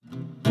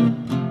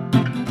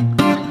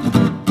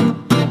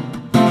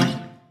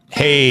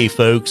Hey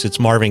folks, it's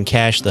Marvin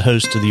Cash, the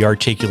host of The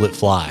Articulate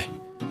Fly.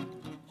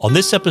 On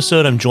this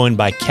episode, I'm joined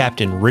by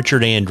Captain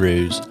Richard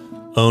Andrews,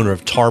 owner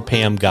of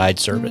Tar-Pam Guide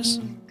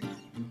Service.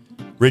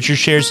 Richard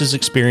shares his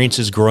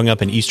experiences growing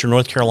up in eastern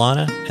North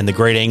Carolina and the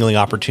great angling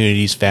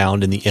opportunities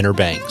found in the Inner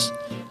Banks.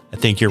 I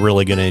think you're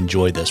really going to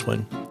enjoy this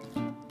one.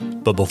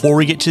 But before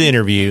we get to the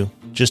interview,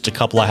 just a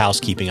couple of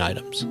housekeeping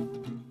items.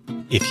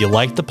 If you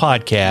like the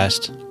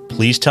podcast,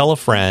 please tell a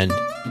friend,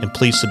 and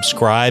please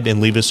subscribe and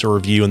leave us a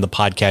review in the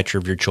podcatcher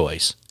of your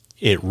choice.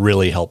 It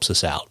really helps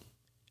us out.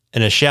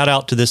 And a shout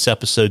out to this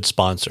episode's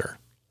sponsor.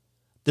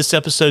 This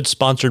episode's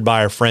sponsored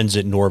by our friends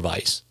at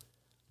Norvise.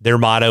 Their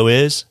motto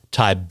is,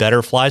 tie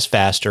better flies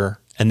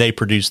faster, and they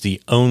produce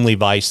the only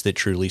vise that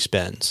truly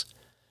spins.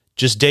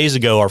 Just days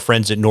ago, our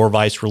friends at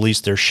Norvise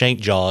released their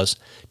shank jaws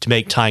to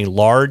make tying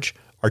large,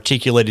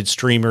 articulated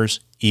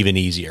streamers even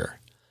easier.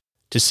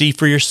 To see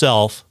for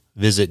yourself,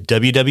 visit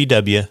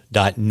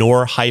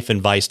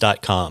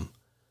www.nor-vice.com.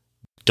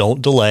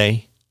 Don't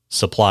delay.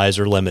 Supplies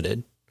are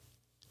limited.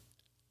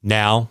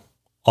 Now,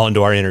 on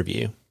to our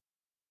interview.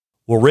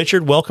 Well,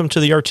 Richard, welcome to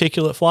the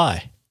Articulate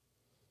Fly.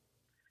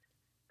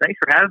 Thanks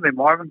for having me,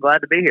 Marvin. Glad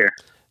to be here.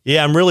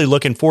 Yeah, I'm really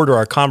looking forward to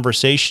our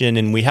conversation,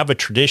 and we have a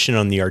tradition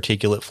on the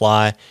Articulate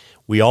Fly.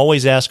 We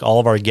always ask all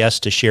of our guests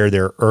to share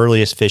their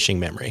earliest fishing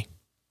memory.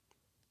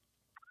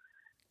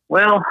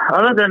 Well,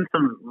 other than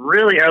some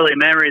really early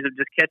memories of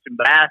just catching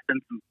bass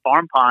in some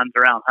farm ponds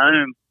around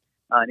home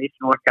in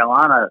eastern North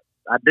Carolina,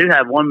 I do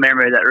have one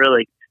memory that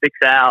really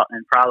sticks out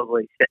and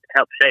probably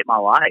helped shape my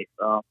life.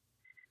 I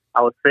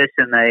was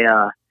fishing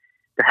the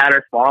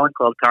Hatteras Marlin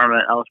Club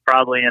tournament. I was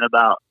probably in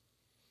about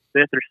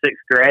 5th or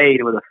 6th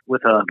grade with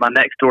my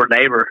next door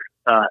neighbor.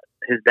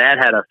 His dad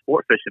had a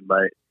sport fishing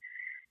boat,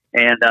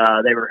 and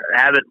they were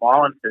avid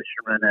marlin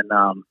fishermen,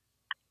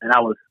 and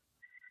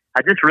I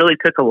just really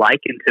took a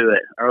liking to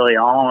it early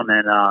on,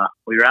 and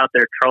we were out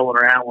there trolling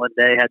around one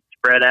day, had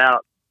spread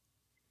out,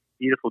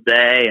 beautiful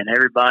day, and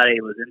everybody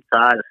was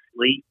inside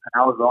asleep,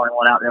 and I was the only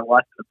one out there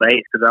watching the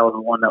baits because I was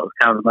the one that was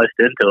kind of the most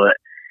into it.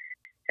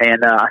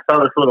 And I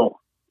saw this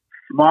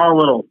small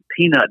little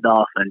peanut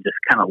dolphin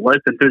just kind of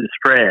loping through the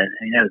spread,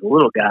 and it was a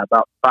little guy,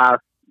 about 5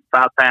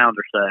 pounds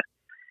or so.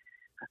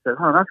 I said,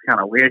 "Oh, that's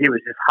kind of weird." He was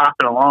just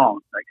hopping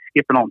along, like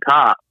skipping on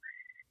top,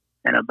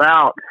 and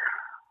about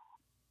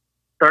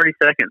 30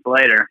 seconds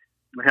later,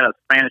 we had a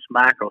Spanish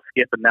mackerel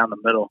skipping down the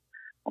middle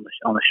on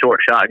the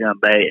short shotgun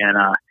bait, and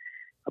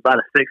about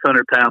a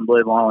 600-pound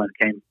blue marlin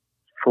came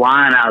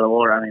flying out of the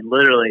water. I mean,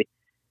 literally,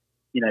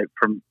 he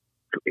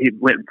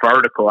went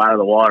vertical out of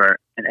the water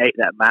and ate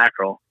that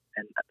mackerel,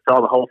 and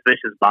saw the whole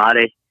fish's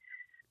body.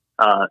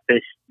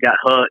 Fish got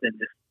hooked and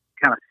just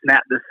kind of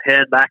snapped his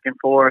head back and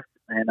forth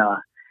and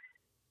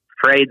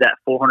frayed that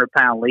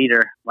 400-pound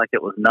leader like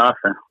it was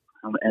nothing.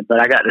 But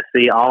I got to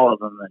see all of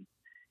them, and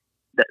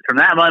from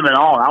that moment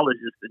on, I was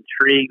just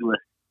intrigued with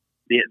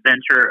the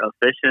adventure of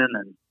fishing,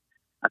 and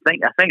I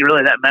think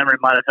really that memory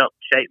might have helped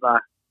shape my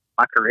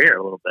career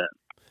a little bit.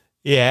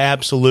 Yeah,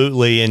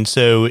 absolutely. And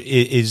so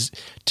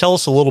tell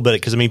us a little bit,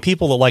 because I mean,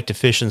 people that like to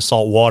fish in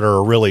salt water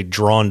are really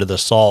drawn to the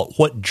salt.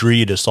 What drew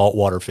you to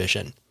saltwater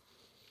fishing?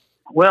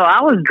 Well,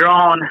 I was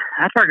drawn,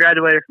 after I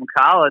graduated from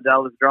college, I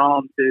was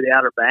drawn to the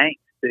Outer Banks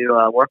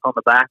to work on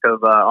the back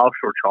of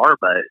offshore charter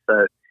boats.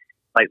 So,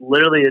 like,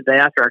 literally the day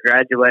after I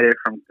graduated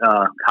from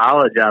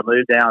college, I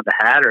moved down to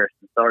Hatteras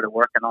and started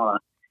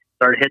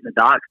hitting the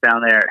docks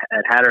down there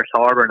at Hatteras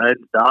Harbor and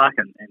Odin's Dock,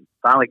 and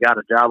finally got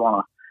a job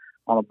on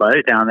a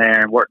boat down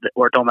there and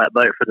worked on that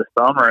boat for the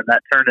summer, and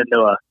that turned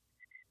into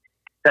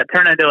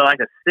like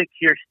a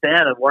 6-year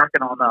stint of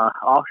working on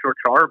offshore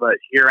charter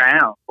boats year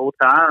round, full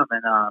time,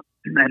 and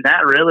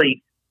that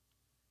really,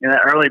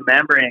 that early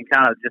memory and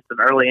kind of just an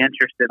early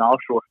interest in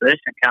offshore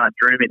fishing kind of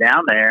drew me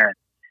down there.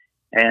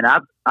 And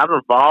I've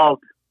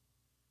evolved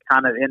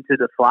kind of into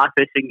the fly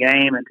fishing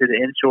game, into the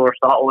inshore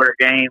saltwater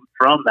game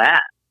from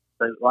that.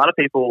 So a lot of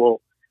people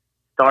will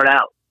start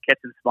out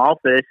catching small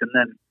fish and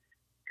then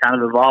kind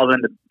of evolve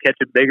into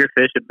catching bigger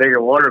fish in bigger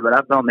water, but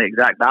I've gone the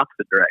exact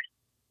opposite direction.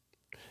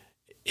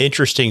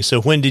 Interesting. So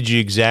when did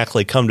you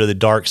exactly come to the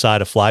dark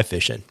side of fly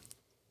fishing?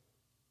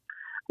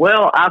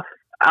 Well, I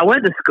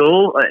went to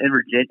school in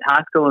Virginia,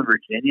 high school in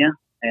Virginia,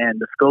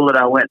 and the school that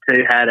I went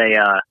to had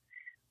a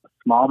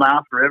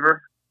smallmouth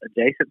river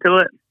adjacent to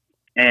it.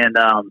 And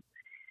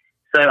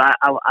so I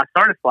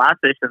started fly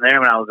fishing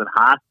there when I was in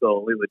high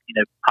school. We would,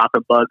 pop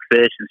a bug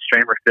fish and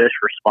streamer fish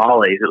for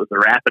smallies. It was the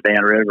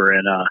Rapidan River,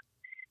 and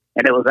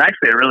it was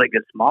actually a really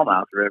good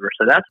smallmouth river.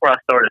 So that's where I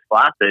started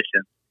fly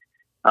fishing.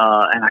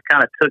 And I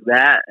kind of took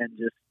that and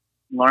just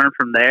learned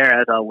from there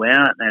as I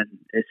went, and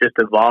it's just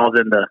evolved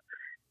into,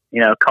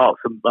 caught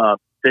some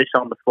fish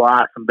on the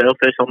fly, some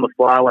billfish on the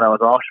fly when I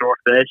was offshore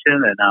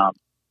fishing, and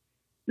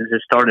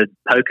just started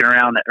poking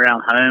around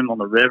home on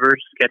the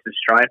rivers, catching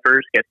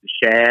stripers, catching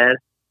shad,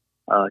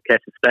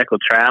 catching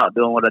speckled trout,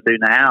 doing what I do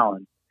now,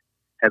 and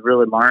have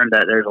really learned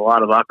that there's a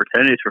lot of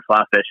opportunities for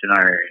fly fishing in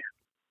our area.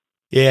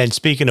 Yeah, and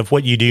speaking of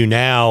what you do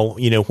now,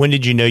 when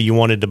did you know you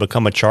wanted to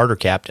become a charter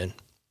captain?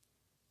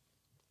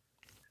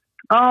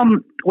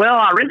 Well,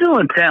 our original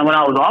intent when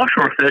I was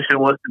offshore fishing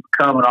was to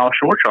become an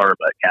offshore charter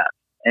boat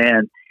captain,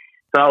 and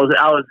so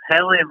I was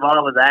heavily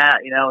involved with that.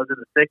 I was in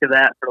the thick of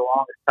that for the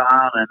longest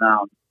time,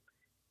 and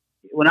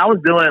when I was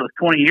doing it, it was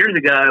 20 years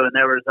ago, and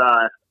there was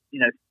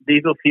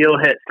diesel fuel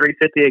hit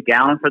 $3.50 a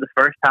gallon for the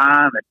first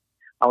time, and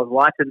I was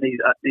watching these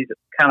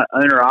kind of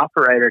owner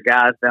operator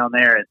guys down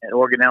there at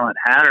Organelle and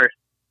Hatteras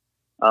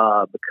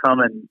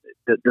becoming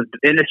the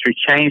industry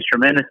changed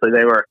tremendously.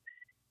 They were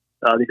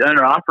these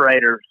owner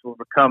operators were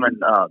becoming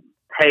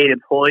paid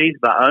employees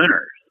by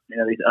owners.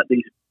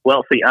 These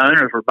wealthy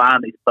owners were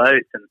buying these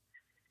boats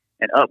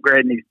and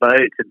upgrading these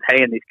boats and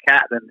paying these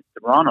captains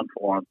to run them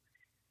for them.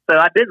 So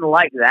I didn't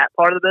like that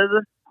part of the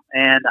business,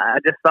 and I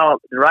just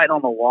thought the writing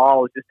on the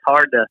wall was just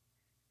hard to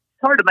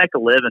make a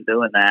living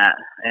doing that.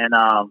 And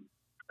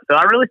so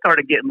I really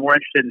started getting more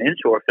interested in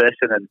inshore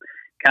fishing and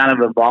kind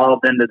of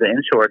evolved into the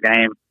inshore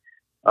game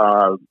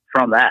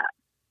from that.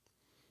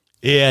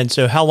 Yeah, and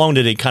so how long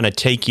did it kind of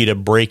take you to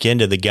break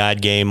into the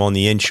guide game on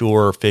the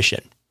inshore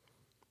fishing?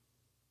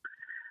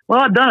 Well,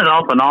 I've done it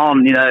off and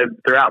on,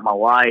 throughout my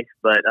life,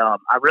 but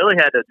I really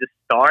had to just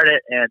start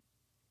it, and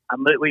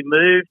we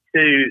moved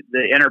to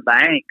the Inner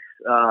Banks.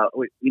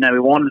 We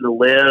wanted to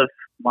live.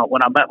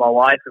 When I met my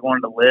wife, we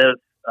wanted to live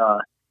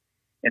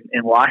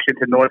in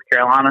Washington, North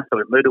Carolina. So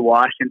we moved to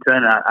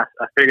Washington. I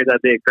figured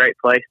that'd be a great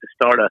place to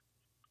start a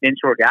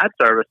inshore guide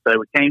service. So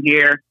we came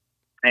here,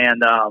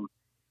 and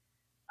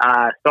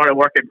I started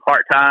working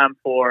part-time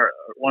for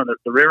one of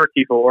the river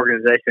keeper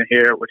organization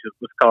here, which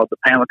was called the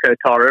Pamlico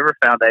Tar River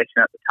Foundation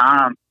at the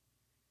time,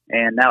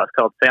 and now it's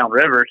called Sound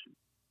Rivers.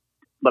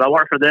 But I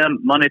worked for them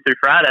Monday through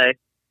Friday,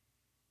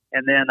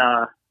 and then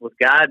was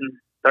guiding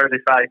Thursday,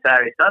 Friday,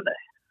 Saturday, Sunday.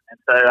 And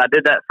so I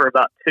did that for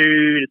about 2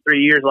 to 3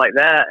 years like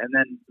that, and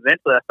then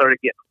eventually I started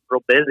getting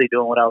real busy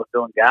doing what I was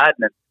doing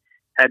guiding and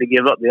had to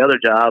give up the other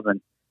job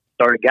and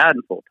started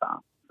guiding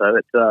full-time. So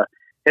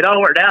it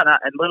all worked out,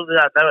 and little did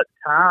I know at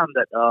the time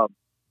that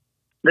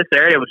this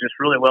area was just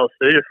really well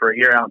suited for a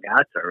year-round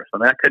guide service. I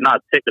mean, I could not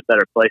have picked a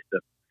better place to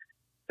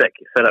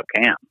set up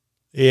camp.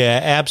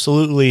 Yeah,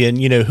 absolutely.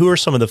 And, who are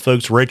some of the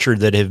folks, Richard,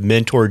 that have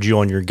mentored you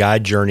on your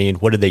guide journey,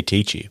 and what did they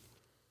teach you?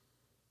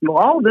 Well,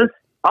 all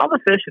the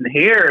fishing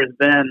here has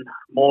been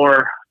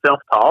more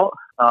self-taught,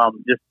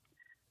 just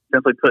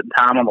simply putting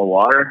time on the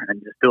water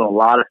and just doing a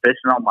lot of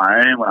fishing on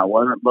my own when I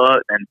wasn't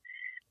booked.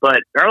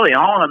 But early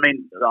on,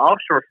 the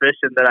offshore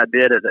fishing that I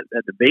did at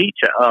the beach,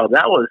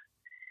 that was,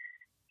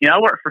 I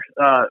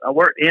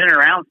worked in and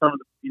around some of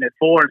the,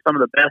 for some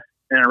of the best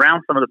and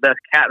around some of the best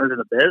captains in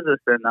the business,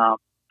 and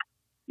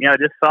I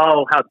just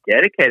saw how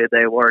dedicated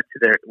they were to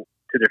their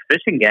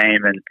fishing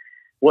game and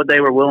what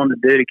they were willing to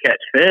do to catch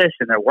fish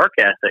and their work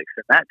ethics,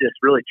 and that just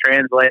really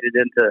translated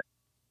into.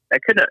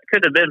 That could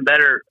have been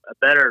a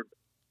better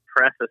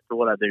preface to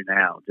what I do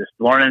now. Just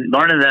learning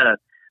that a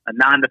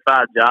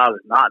 9-to-5 job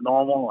is not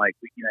normal. Like,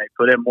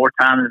 put in more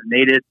time than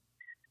needed,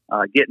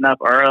 getting up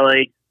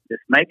early,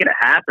 just making it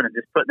happen and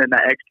just putting in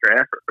that extra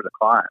effort for the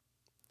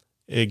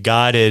client.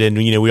 Got it. And,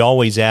 we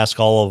always ask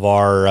all of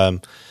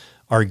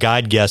our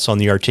guide guests on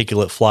the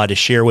Articulate Fly to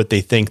share what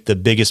they think the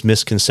biggest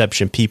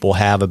misconception people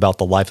have about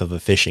the life of a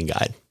fishing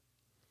guide.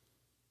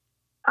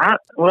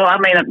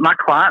 My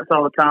clients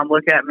all the time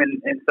look at me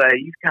and say,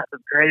 "You've got the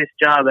greatest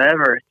job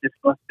ever. It just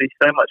must be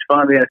so much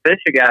fun being a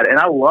fishing guide." And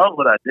I love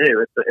what I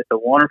do. It's a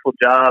wonderful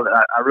job, and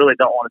I really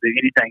don't want to do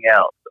anything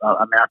else.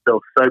 I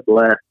feel so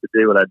blessed to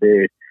do what I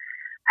do.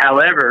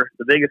 However,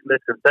 the biggest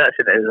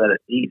misconception is that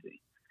it's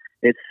easy.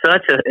 It's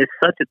such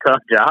a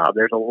tough job.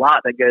 There's a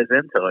lot that goes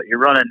into it. You're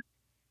running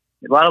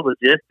a lot of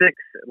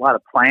logistics, a lot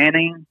of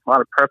planning, a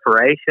lot of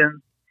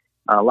preparation,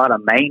 a lot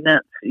of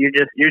maintenance. You're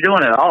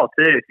doing it all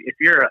too. If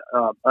you're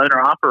a owner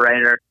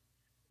operator,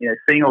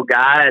 single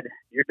guide,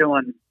 you're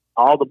doing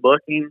all the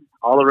booking,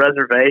 all the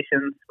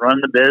reservations,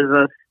 running the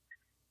business,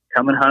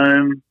 coming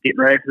home, getting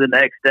ready for the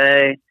next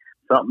day.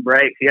 Something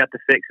breaks, you have to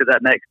fix it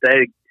that next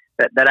day,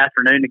 that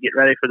afternoon to get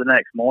ready for the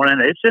next morning.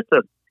 It's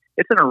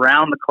an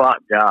around the clock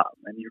job,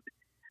 and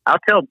I'll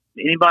tell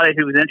anybody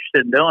who's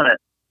interested in doing it,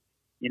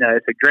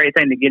 it's a great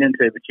thing to get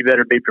into, but you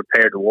better be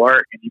prepared to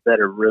work, and you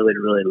better really,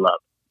 really love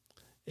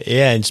it.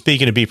 Yeah, and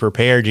speaking of be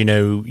prepared,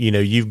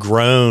 you've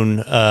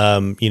grown,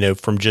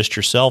 from just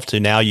yourself to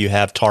now you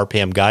have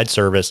Tar-Pam Guide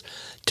Service.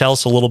 Tell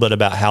us a little bit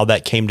about how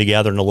that came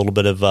together and a little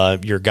bit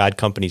of your guide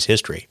company's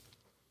history.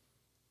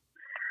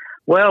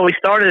 Well, we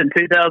started in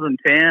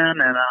 2010, and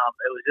it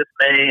was just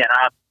me, and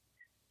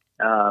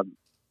I,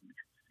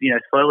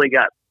 slowly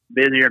got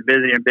busier and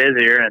busier and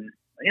busier, and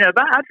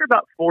after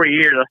about 4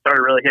 years, I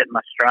started really hitting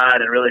my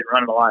stride and really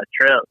running a lot of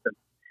trips. And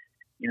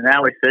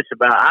now I fish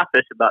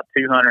about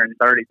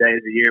 230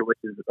 days a year, which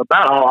is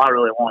about all I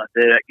really want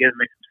to do. That gives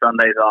me some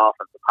Sundays off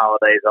and some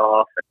holidays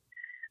off.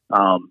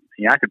 And,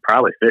 I could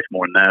probably fish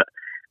more than that,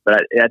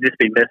 but I'd just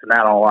be missing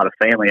out on a lot of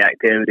family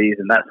activities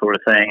and that sort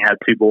of thing. I have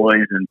 2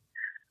 boys and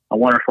a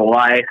wonderful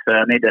wife, so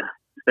I need to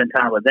spend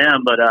time with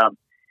them. But,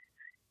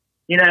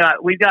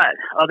 we've got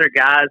other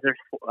guys.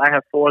 I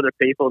have 4 other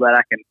people that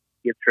I can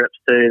give trips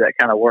to that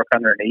kind of work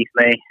underneath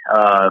me.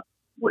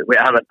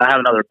 I have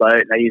another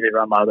boat, and they usually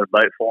run my other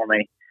boat for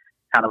me,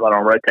 kind of on a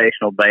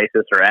rotational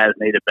basis or as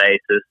needed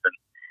basis, and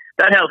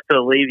that helps to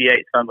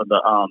alleviate some of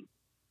the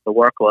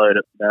workload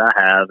that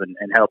I have, and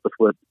help us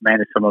with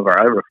manage some of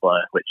our overflow,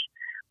 which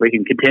we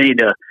can continue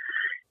to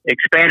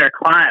expand our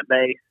client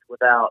base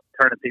without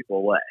turning people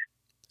away.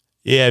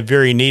 Yeah,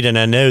 very neat. And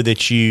I know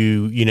that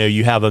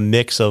you have a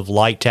mix of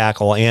light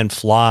tackle and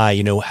fly.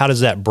 How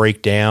does that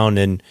break down,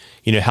 and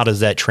how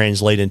does that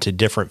translate into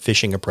different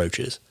fishing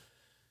approaches?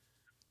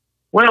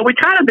 Well, we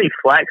try to be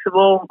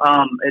flexible.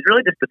 It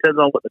really just depends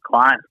on what the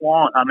clients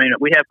want. I mean,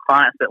 we have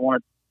clients that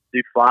want to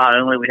do fly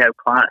only. We have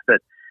clients that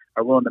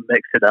are willing to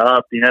mix it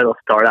up. They'll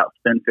start out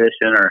spin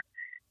fishing, or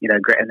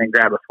and then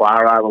grab a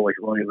fly rod when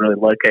we really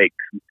locate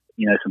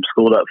some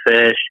schooled up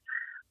fish.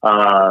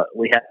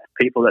 We have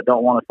people that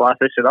don't want to fly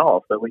fish at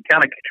all, so we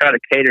kind of try to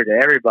cater to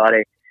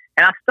everybody.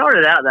 And I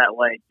started out that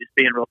way, just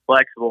being real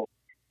flexible.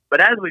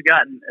 But as we've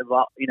gotten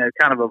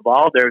kind of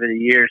evolved over the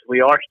years,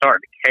 we are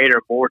starting to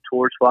cater more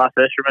towards fly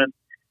fishermen,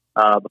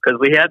 because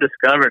we have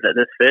discovered that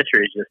this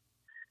fishery is just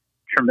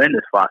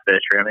tremendous fly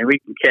fishery. I mean, we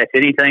can catch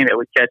anything that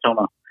we catch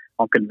on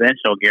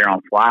conventional gear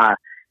on fly.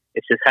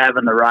 It's just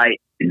having the right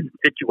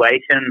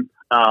situation,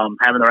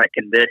 having the right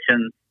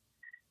conditions,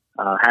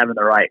 having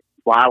the right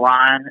fly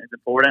line is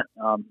important,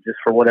 just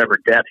for whatever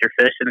depth you're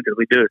fishing,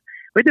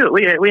 because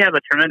we have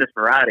a tremendous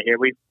variety here.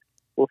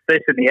 We'll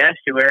fish in the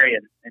estuary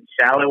and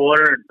shallow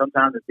water, and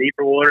sometimes in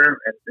deeper water,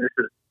 and this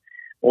is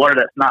water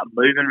that's not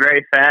moving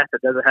very fast.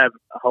 It doesn't have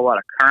a whole lot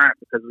of current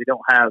because we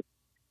don't have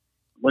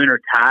lunar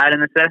tide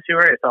in this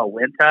estuary. It's all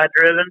wind tide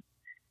driven,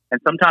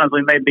 and sometimes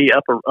we may be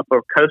up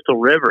a coastal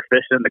river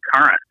fishing the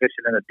current,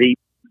 fishing in a deep,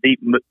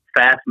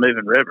 fast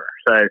moving river.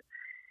 So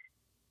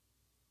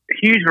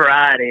huge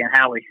variety in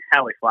how we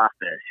fly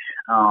fish,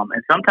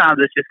 and sometimes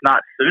it's just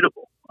not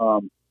suitable.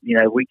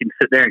 We can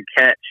sit there and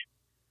catch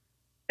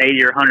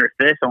 80 or 100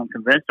 fish on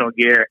conventional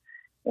gear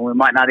when we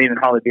might not even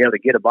hardly be able to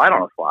get a bite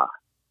on a fly,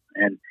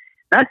 and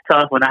that's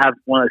tough when I have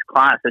one of those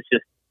clients that's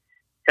just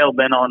hell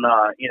bent on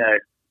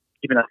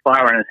keeping a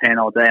flower in his hand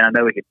all day. And I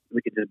know we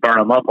could just burn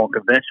them up on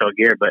conventional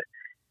gear, but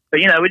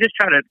we just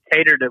try to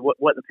cater to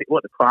what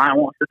the client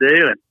wants to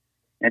do,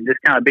 and just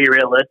kind of be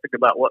realistic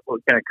about what we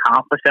can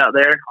accomplish out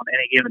there on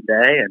any given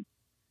day. And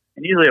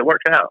usually it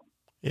works out.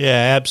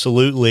 Yeah,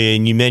 absolutely.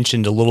 And you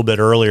mentioned a little bit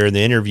earlier in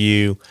the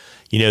interview,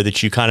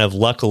 that you kind of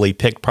luckily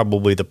picked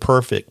probably the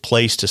perfect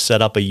place to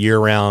set up a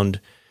year-round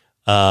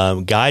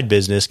guide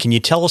business. Can you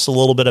tell us a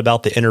little bit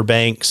about the Inner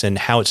Banks and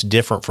how it's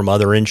different from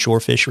other inshore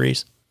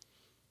fisheries?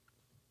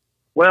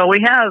 Well,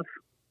 we have,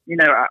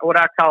 what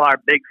I call our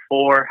big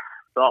four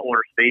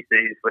saltwater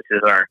species, which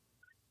is our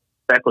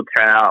speckled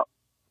trout,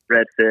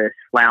 redfish,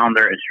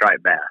 flounder, and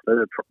striped bass.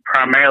 Those are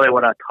primarily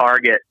what I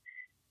target.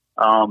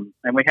 And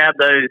we have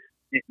those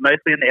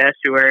mostly in the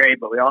estuary,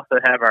 but we also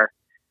have our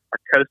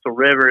coastal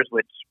rivers,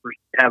 which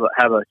have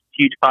a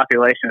huge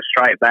population of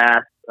striped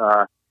bass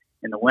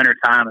in the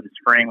wintertime and the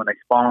spring when they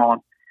spawn.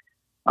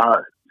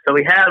 So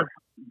we have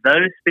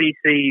those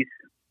species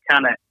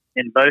kind of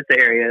in both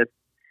areas.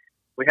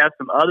 We have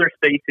some other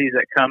species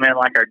that come in,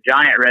 like our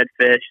giant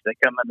redfish. They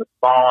come in to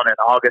spawn in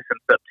August and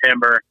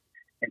September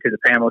into the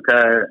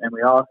Pamlico, and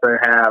we also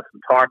have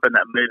some tarpon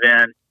that move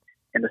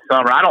in the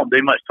summer. I don't do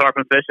much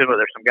tarpon fishing, but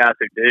there's some guys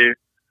who do.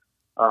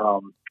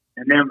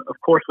 And then, of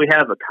course, we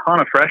have a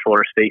ton of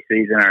freshwater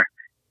species in our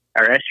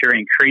estuary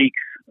and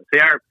creeks. See,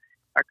 our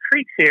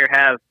creeks here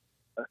have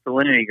a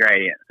salinity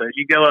gradient. So as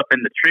you go up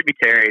in the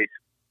tributaries,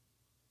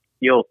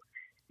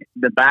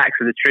 the backs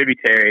of the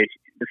tributaries,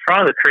 the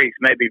front of the creeks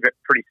may be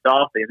pretty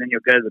salty, and then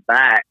you'll go to the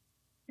back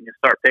and you'll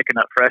start picking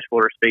up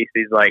freshwater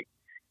species like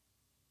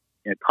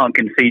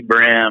pumpkin seed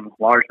brim,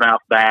 largemouth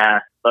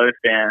bass,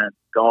 bowfin,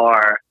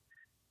 gar,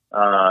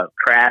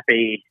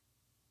 crappie,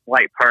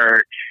 white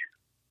perch,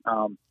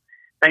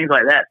 things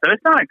like that. So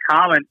it's not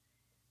uncommon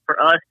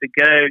for us to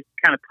go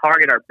kind of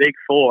target our big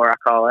four, I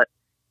call it,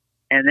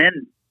 and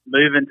then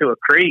move into a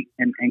creek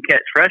and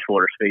catch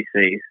freshwater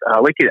species.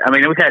 We've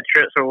had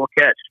trips where we'll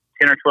catch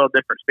 10 or 12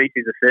 different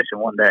species of fish in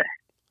one day.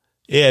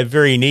 Yeah,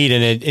 very neat.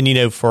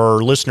 And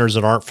for listeners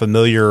that aren't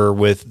familiar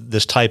with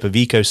this type of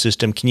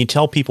ecosystem, can you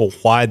tell people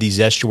why these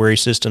estuary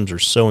systems are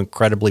so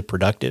incredibly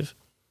productive?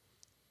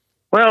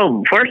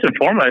 Well, first and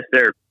foremost,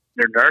 they're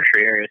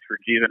nursery areas for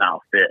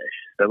juvenile fish.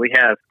 So we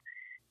have,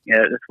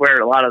 that's where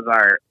a lot of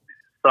our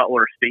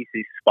saltwater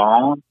species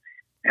spawn,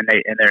 and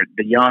they're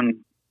the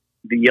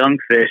young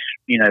fish,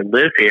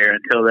 live here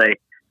until they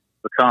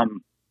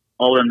become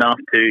old enough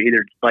to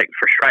either, like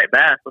for striped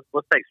bass.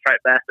 Let's take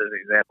striped bass as an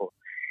example.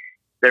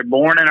 They're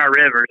born in our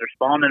rivers, they're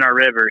spawned in our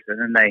rivers, and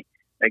then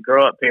they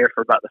grow up here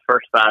for about the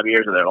first 5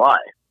 years of their life.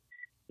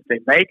 If they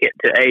make it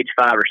to age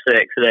 5 or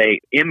 6,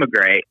 they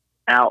immigrate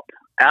out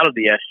of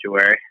the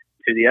estuary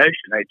to the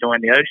ocean. They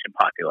join the ocean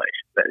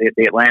population,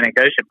 the Atlantic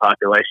Ocean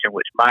population,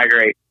 which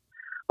migrates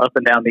up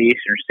and down the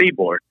eastern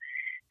seaboard.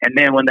 And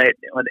then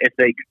if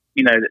they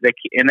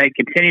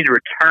continue to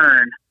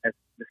return, as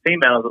the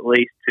females at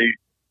least, to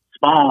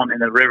spawn in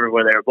the river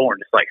where they were born,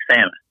 just like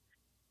salmon.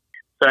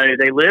 So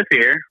they live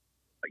here.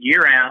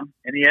 year round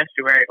in the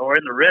estuary or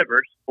in the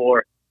rivers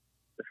for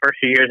the first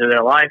few years of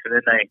their life, and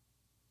then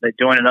they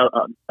join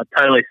a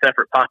totally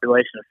separate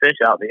population of fish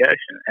out in the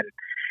ocean.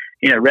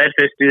 And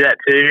redfish do that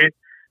too.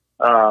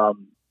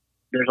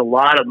 There's a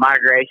lot of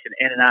migration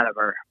in and out of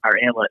our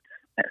inlets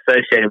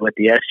associated with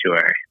the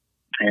estuary,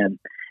 and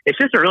it's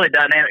just a really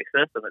dynamic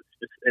system.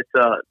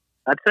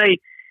 I'd say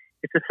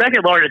it's the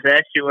second largest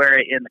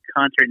estuary in the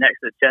country next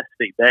to the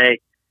Chesapeake Bay,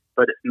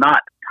 but it's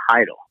not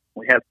tidal.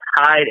 We have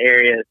tide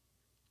areas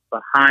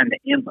behind the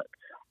inlets,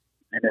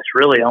 and it's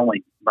really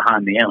only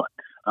behind the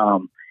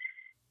inlets.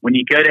 When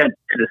you go down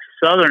to the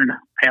southern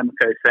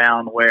Pamlico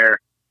Sound, where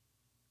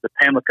the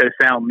Pamlico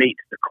Sound meets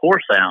the Core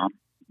Sound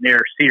near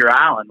Cedar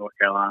Island, North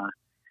Carolina,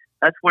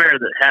 that's where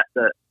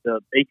the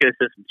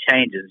ecosystem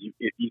changes.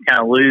 You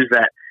kind of lose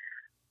that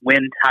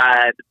wind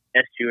tide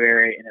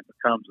estuary, and it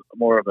becomes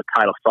more of a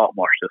tidal salt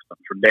marsh system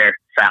from there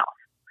south.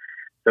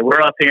 So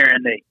we're up here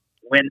in the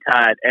wind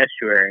tide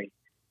estuary,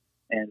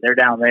 and they're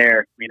down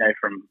there,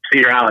 from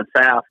Cedar Island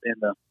south in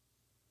the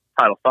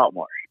tidal salt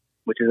marsh,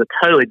 which is a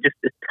totally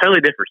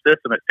different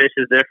system. It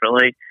fishes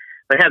differently.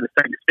 They have the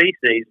same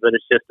species, but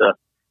it's just a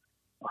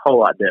whole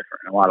lot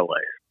different in a lot of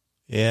ways.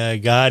 Yeah,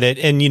 got it.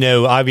 And,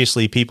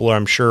 obviously people are,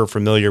 I'm sure,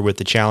 familiar with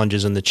the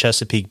challenges in the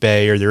Chesapeake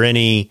Bay. Are there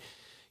any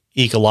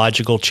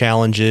ecological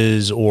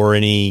challenges or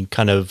any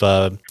kind of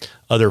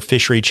other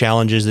fishery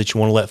challenges that you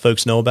want to let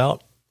folks know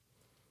about?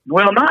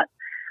 Well, not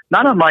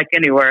unlike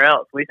anywhere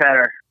else. We've had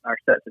our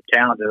sets of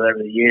challenges over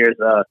the years.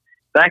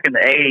 Back in the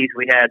 80s,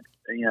 we had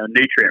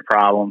nutrient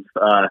problems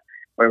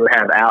where we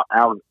have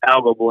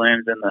algal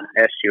blooms in the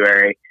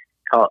estuary,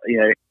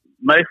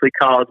 mostly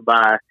caused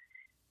by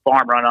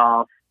farm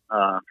runoff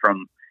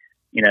from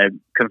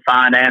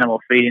confined animal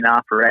feeding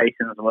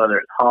operations, whether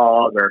it's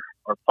hog or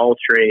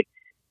poultry,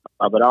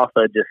 but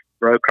also just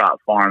row crop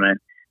farming.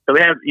 So we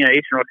have,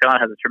 Eastern North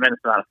Carolina has a tremendous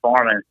amount of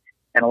farming,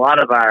 and a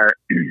lot of our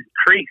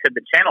creeks have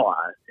been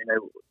channelized.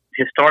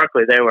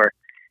 Historically they were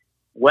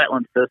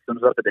wetland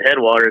systems up at the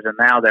headwaters, and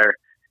now they're,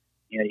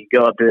 you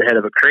go up to the head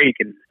of a creek,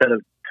 and instead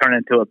of turning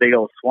into a big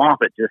old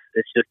swamp, it just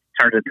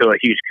turns into a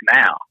huge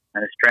canal,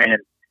 and it's draining.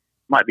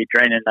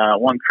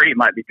 One creek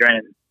might be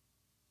draining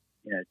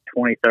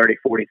 20, 30,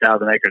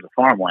 40,000 acres of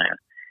farmland.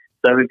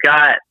 So we've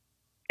got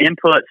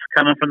inputs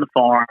coming from the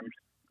farms.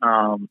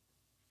 Of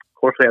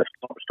course, we have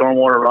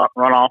stormwater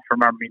runoff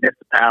from our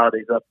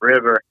municipalities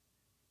upriver,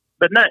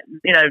 but no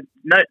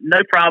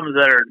problems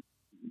that are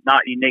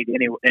not unique to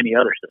any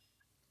other system.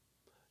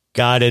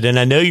 Got it. And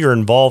I know you're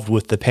involved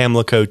with the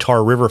Pamlico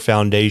Tar River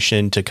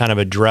Foundation to kind of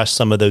address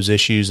some of those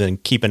issues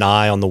and keep an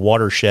eye on the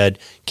watershed.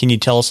 Can you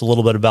tell us a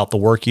little bit about the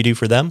work you do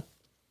for them?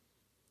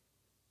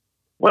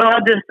 Well,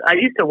 I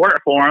used to work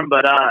for them,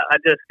 but I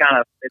just kind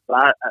of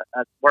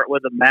I work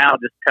with them now,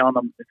 just telling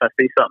them if I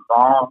see something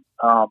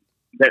wrong.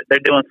 They're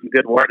doing some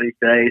good work these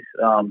days.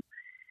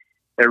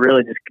 They're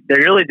really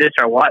just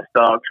our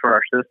watchdogs for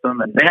our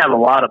system, and they have a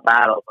lot of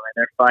battles. I mean,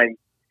 they're fighting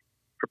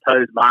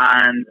proposed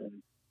mines,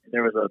 and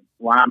there was a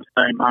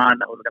limestone mine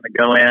that was going to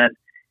go in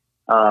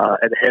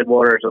at the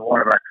headwaters of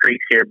one of our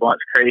creeks here,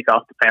 Blunt's Creek,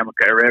 off the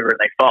Pamlico River, and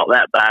they fought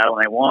that battle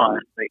and they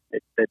won.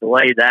 They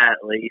delayed that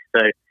at least,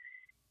 so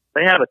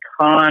they have a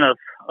ton of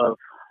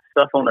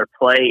stuff on their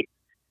plate.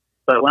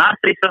 But when I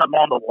see something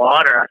on the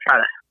water, I try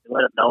to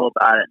let them know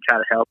about it and try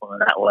to help them in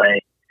that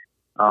way.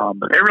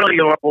 But they're really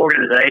an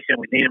organization.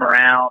 We need them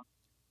around.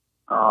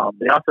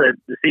 The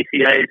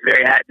CCA is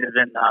very active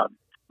in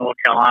North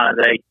Carolina.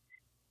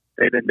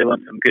 They've been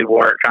doing some good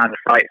work trying to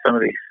fight some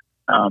of these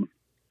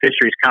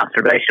fisheries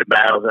conservation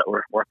battles that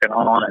we're working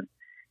on. And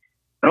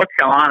North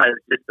Carolina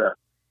is just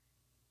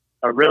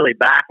a really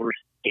backwards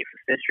state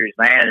for fisheries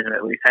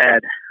management. We've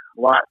had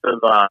lots of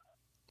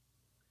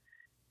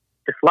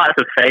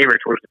favor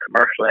towards the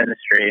commercial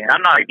industry. And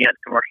I'm not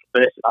against commercial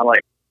fish. I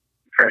like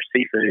fresh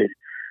seafood,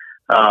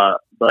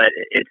 but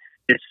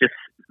it's just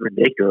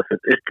ridiculous.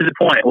 It's to the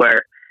point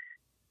where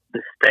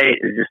the state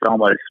is just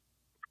almost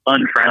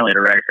unfriendly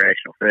to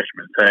recreational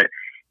fishermen. So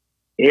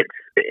it's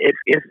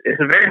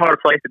a very hard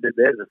place to do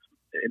business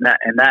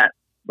in that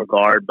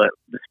regard. But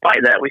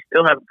despite that, we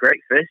still have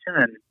great fishing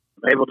and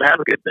I'm able to have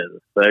a good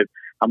business. So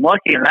I'm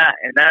lucky in that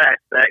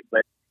aspect,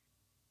 but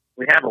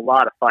we have a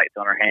lot of fights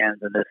on our hands,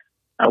 and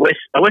I wish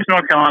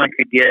North Carolina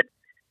could get,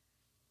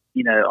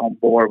 on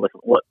board with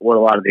what a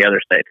lot of the other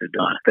states have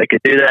done. If they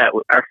could do that,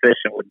 our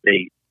fishing would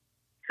be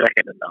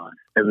second to none.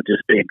 It would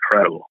just be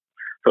incredible.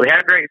 So we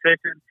have great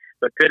fishing,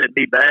 but could it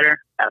be better?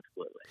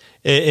 Absolutely.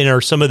 And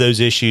are some of those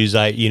issues,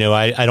 I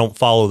don't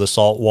follow the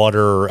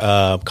saltwater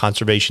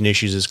conservation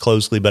issues as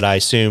closely, but I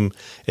assume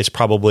it's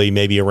probably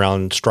maybe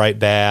around striped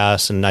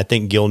bass, and I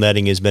think gill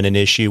netting has been an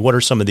issue. What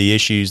are some of the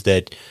issues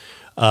that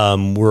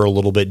we're a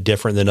little bit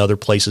different than other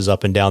places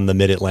up and down the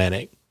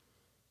Mid-Atlantic?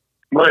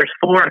 Well,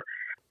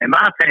 in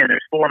my opinion,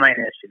 there's four main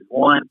issues.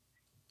 One,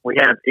 we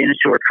have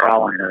inshore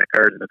trawling that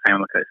occurs in the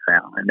Pamlico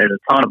Sound, and there's a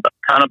ton of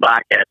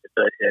bycatch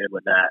associated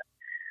with that.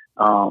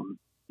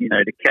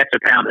 To catch a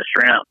pound of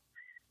shrimp,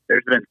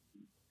 there's been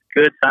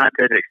good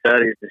scientific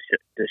studies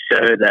to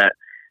show that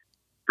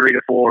 3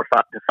 to 4 or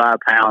 5 to 5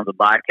 pounds of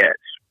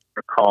bycatch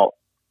are caught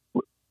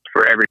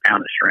for every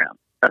pound of shrimp.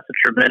 That's a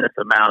tremendous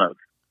amount of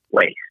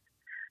waste.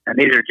 And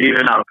these are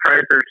juvenile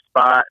croakers,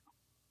 spot,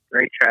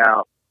 gray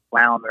trout,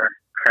 flounder,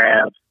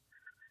 crabs,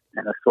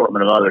 and an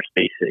assortment of other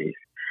species.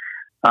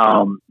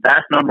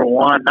 That's number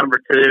one. Number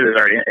two is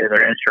our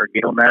inshore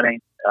gill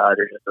netting.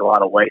 There's just a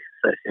lot of waste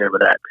associated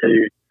with that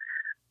too.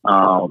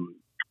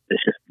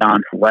 It's just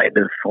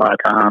non-selective a lot of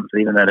times,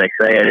 even though they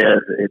say it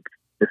is.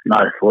 It's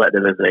not as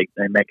selective as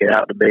they make it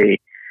out to be.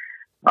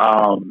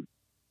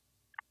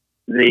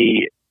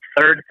 The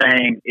third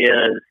thing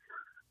is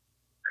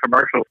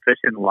commercial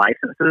fishing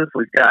licenses.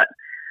 We've got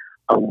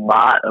a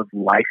lot of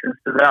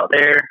licenses out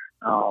there,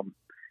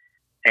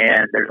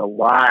 and there's a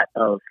lot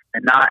of,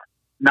 and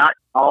not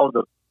all of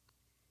the,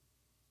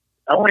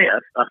 only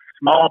a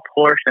small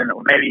portion,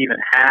 or maybe even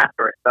half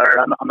or a third.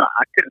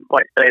 I couldn't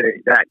quite say the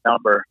exact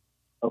number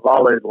of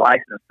all those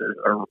licenses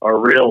are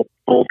real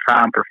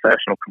full-time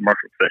professional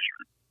commercial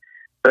fishermen.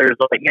 There's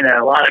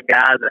a lot of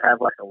guys that have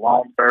like a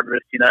lawn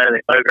service, they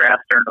mow grass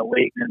during the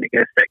week and then they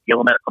go set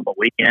gill nets on the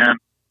weekend,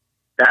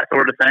 that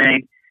sort of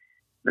thing.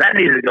 That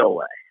needs to go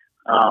away.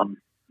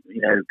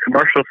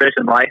 Commercial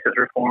fishing license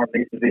reform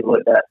needs to be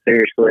looked at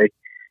seriously,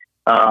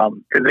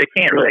 because they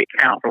can't really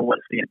account for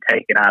what's being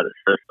taken out of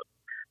the system.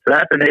 So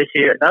that's an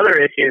issue. Another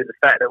issue is the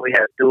fact that we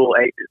have dual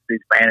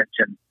agencies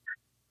managing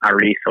our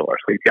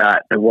resource. We've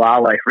got the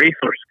Wildlife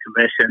Resource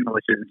Commission,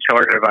 which is in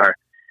charge of our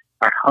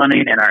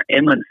hunting and our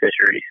inland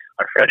fisheries,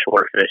 our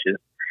freshwater fishes.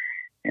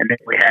 And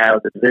then we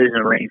have the Division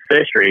of Marine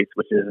Fisheries,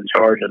 which is in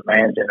charge of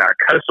managing our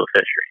coastal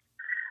fisheries.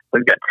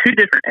 We've got two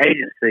different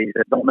agencies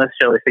that don't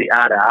necessarily see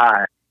eye to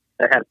eye,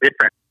 that have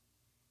different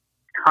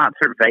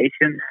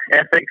conservation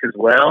ethics as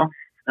well.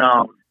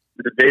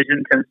 The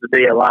division tends to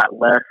be a lot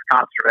less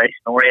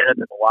conservation oriented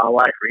than the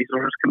Wildlife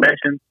Resource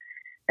Commission,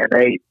 and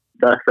they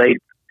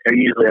are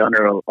usually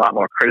under a lot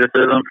more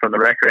criticism from the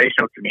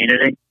recreational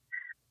community.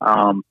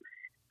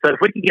 So if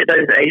we can get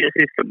those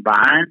agencies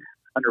combined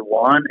under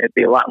one, it'd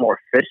be a lot more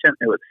efficient.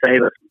 It would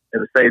save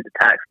the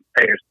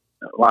taxpayers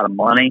a lot of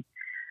money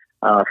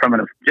from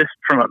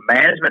a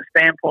management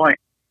standpoint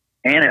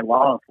and a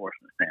law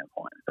enforcement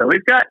standpoint. So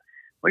we've got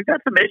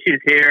some issues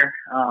here.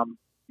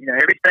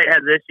 Every state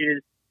has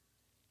issues,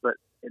 but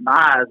in my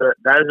eyes, those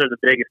are the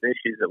biggest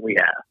issues that we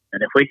have.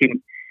 And if we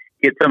can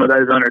get some of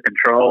those under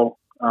control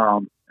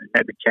and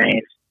maybe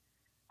change,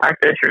 our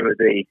fishery would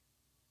be,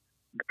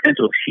 the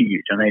potential is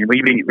huge. I mean,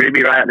 we'd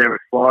be right there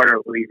with Florida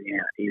or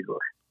Louisiana easily.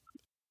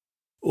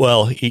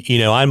 Well,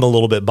 I'm a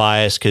little bit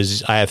biased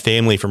because I have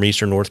family from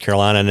Eastern North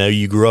Carolina. I know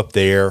you grew up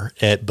there,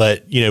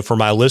 but for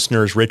my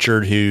listeners,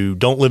 Richard, who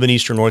don't live in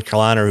Eastern North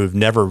Carolina or who've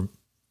never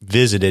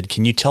visited,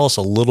 can you tell us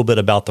a little bit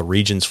about the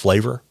region's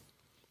flavor?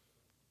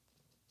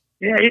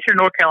 Yeah, Eastern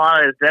North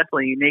Carolina is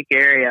definitely a unique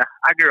area.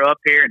 I grew up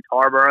here in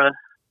Tarboro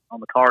on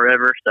the Tar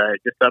River, so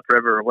just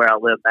upriver where I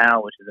live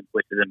now, which is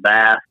in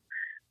Bath.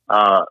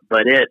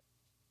 But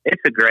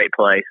it's a great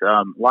place.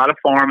 A lot of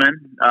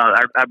farming.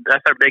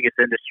 That's our biggest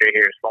industry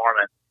here is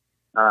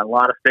farming. A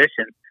lot of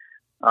fishing.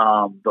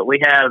 But we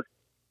have,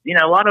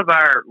 a lot of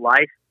our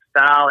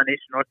lifestyle in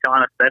Eastern North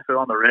Carolina, especially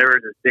on the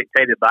rivers, is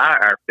dictated by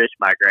our fish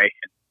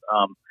migrations.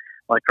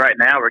 Like right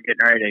now,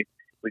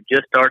 we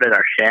just started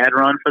our shad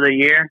run for the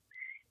year.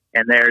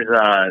 And there's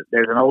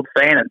an old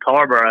saying in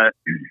Tarboro,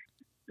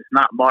 it's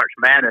not March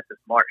Madness, it's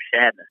March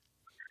Shadness.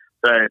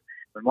 So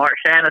when March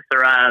Shadness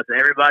arrives,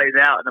 everybody's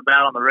out and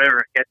about on the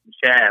river catching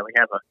shad. We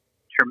have a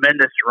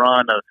tremendous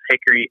run of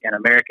hickory and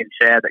American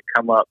shad that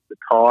come up the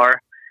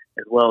Tar,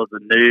 as well as the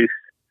Noose,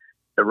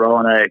 the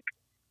Roanoke,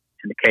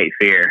 and the Cape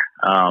Fear.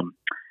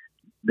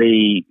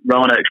 The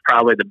Roanoke's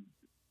probably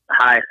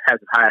has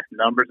the highest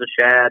numbers of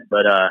shad,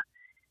 but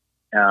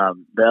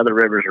the other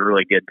rivers are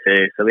really good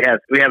too. So we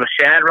have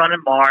a shad run in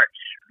March,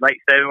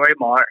 late February,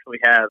 March. We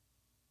have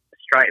a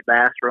striped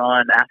bass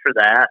run after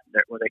that,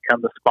 where they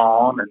come to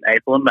spawn in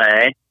April and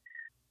May.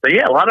 So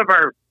yeah, a lot of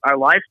our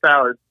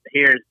lifestyle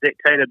here is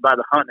dictated by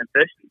the hunting and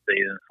fishing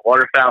seasons.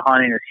 Waterfowl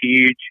hunting is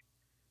huge.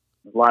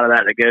 There's a lot of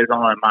that goes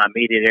on in my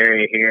immediate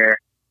area here.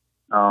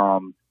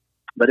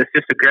 But it's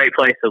just a great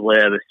place to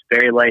live. It's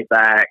very laid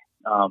back.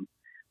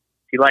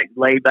 If you like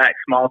laid back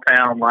small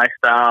town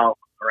lifestyle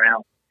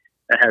around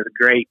that has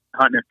great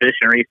hunting and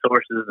fishing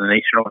resources, and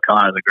Eastern North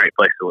Carolina is a great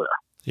place to live.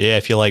 Yeah,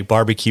 if you like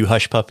barbecue,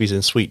 hush puppies,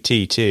 and sweet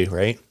tea too,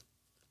 right?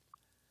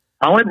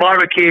 Only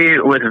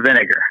barbecue with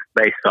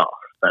vinegar-based sauce.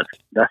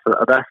 That's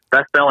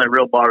the only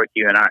real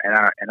barbecue in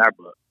our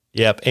book.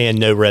 Yep, and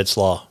no red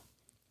slaw.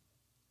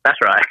 That's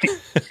right.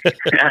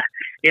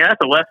 Yeah, that's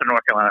a Western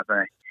North Carolina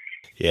thing.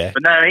 Yeah,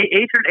 but no,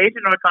 Eastern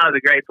North Carolina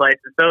is a great place,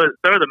 and so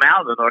are the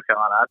mountains of North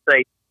Carolina. I'd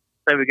say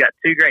we've got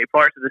two great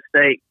parts of the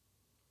state,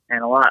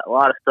 and a lot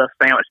of stuff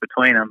sandwiched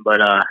between them. But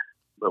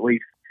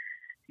we've,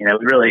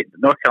 really,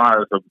 North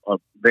Carolina is a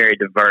very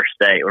diverse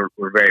state.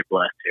 We're very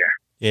blessed here.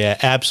 Yeah,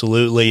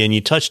 absolutely. And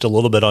you touched a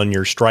little bit on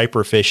your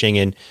striper fishing,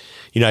 and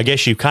I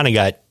guess you've kind of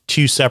got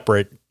two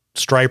separate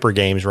striper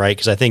games, right?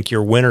 Because I think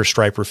your winter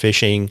striper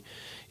fishing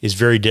is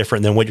very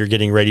different than what you're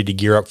getting ready to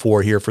gear up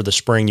for here for the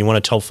spring. You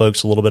want to tell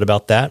folks a little bit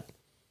about that?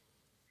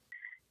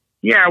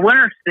 Yeah, our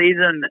winter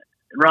season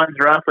runs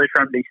roughly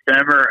from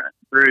December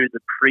through the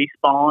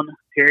pre-spawn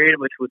period,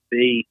 which would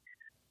be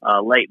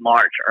late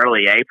March,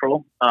 early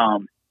April.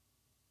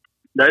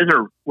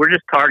 We're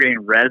just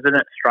targeting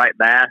resident striped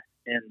bass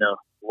in the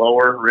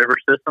lower river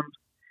systems.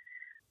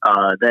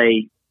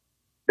 They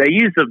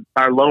use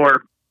our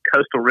lower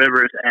coastal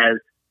rivers as,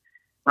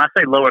 when I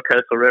say lower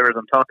coastal rivers,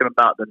 I'm talking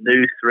about the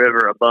Neuse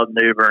River above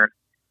New Bern,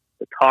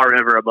 the Tar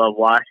River above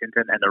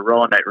Washington, and the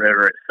Roanoke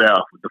River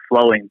itself, the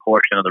flowing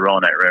portion of the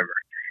Roanoke River,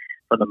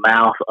 from the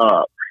mouth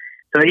up.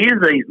 So they use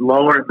the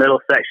lower and middle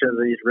sections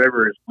of these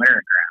rivers as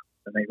wintering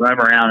grounds, and they roam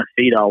around and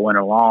feed all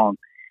winter long.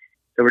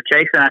 So we're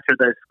chasing after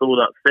those schooled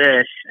up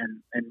fish,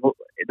 and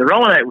the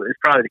Roanoke is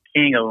probably the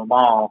king of them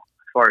all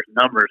as far as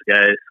numbers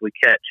goes. We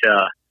catch,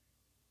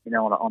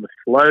 on a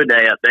slow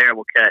day up there,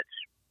 we'll catch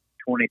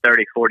 20,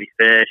 30, 40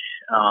 fish.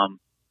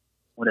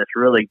 When it's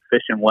really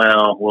fishing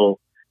well, it's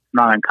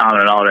not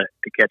uncommon at all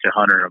to catch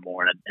 100 or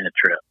more in a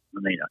trip. I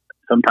mean,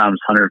 sometimes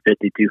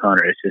 150,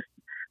 200. It's just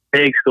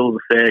big schools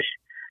of fish.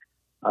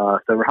 So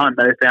we're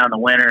hunting those down in the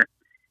winter.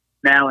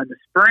 Now in the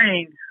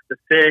spring, the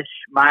fish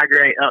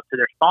migrate up to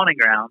their spawning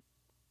grounds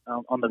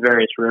on the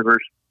various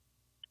rivers,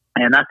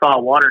 and that's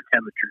all water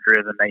temperature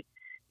driven. They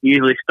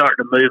usually start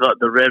to move up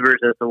the rivers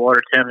as the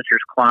water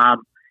temperatures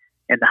climb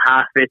in the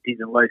high 50s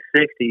and low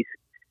 60s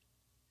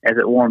as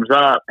it warms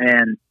up,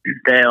 and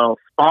they'll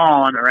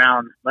spawn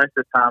around, most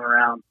of the time,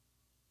 around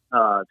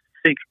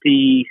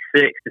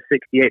 66 to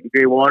 68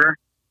 degree water.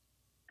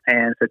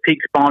 And so peak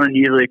spawning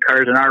usually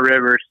occurs in our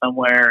rivers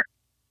somewhere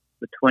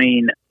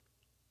between,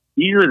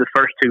 usually the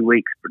first 2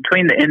 weeks,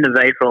 between the end of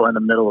April and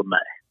the middle of May,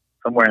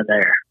 somewhere in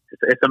there.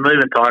 It's a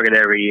moving target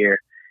every year,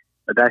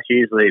 but that's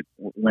usually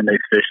when these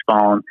fish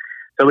spawn.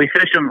 So we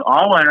fish them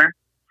all winter.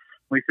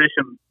 We fish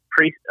them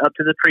up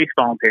to the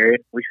pre-spawn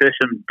period. We fish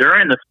them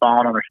during the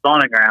spawn on their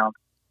spawning grounds,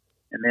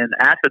 and then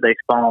after they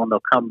spawn,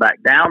 they'll come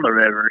back down the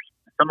rivers.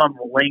 Some of them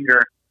will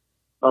linger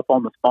up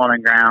on the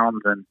spawning grounds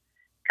and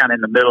kind of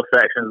in the middle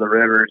section of the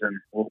rivers, and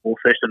we'll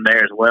fish them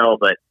there as well.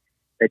 But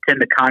they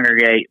tend to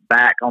congregate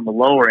back on the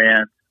lower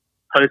end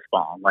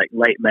post-spawn, like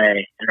late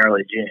May and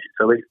early June.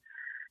 So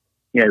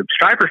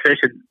striper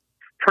fishing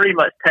pretty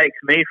much takes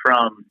me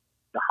from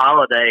the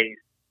holidays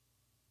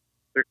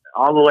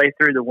all the way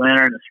through the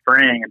winter and the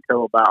spring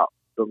until about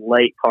the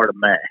late part of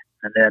May.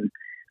 And then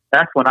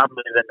that's when I move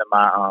into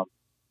my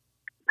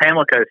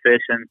Pamlico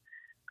fishing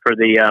for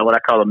the what I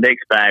call the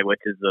mixed bag,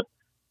 which is the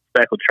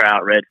speckled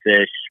trout,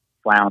 redfish,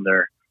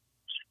 flounder,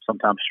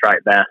 sometimes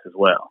striped bass as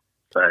well.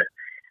 So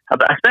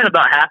I spend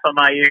about half of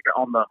my year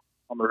on the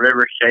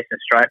rivers chasing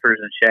stripers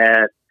and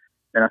shad,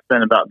 and I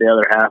spend about the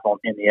other half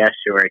in the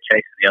estuary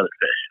chasing the other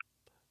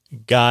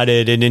fish. Got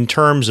it. And in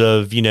terms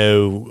of,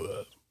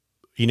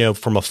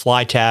 from a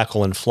fly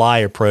tackle and fly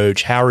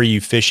approach, how are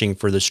you fishing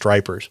for the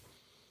stripers?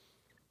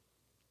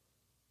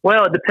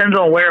 Well, it depends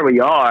on where we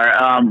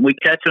are. We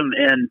catch them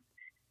in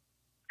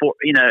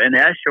the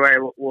estuary.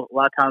 A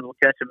lot of times we'll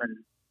catch them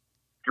in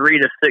 3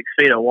 to 6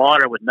 feet of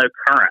water with no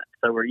current.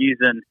 So we're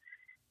using,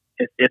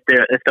 if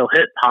they'll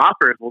hit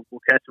poppers,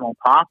 we'll catch them on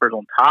poppers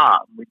on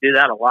top. We do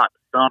that a lot in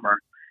the summer,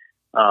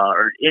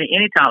 or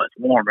anytime it's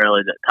warm.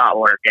 Really, that top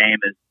water game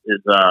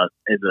is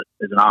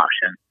an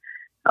option.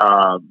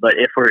 But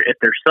if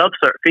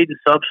they're feeding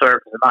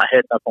subsurface and not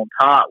hitting up on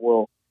top,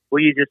 we'll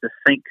use just a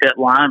sink tip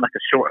line, like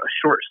a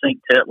short sink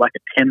tip, like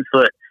a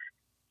 10-foot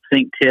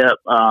sink tip,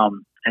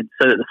 and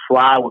so that the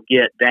fly will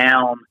get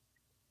down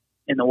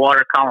in the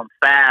water column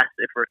fast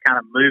if we're kind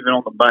of moving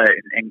on the boat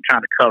and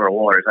trying to cover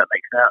water. Does that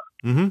make sense?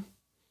 Mm-hmm.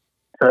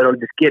 So it'll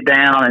just get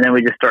down, and then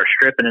we just start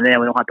stripping it in.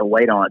 We don't have to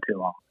wait on it too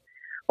long.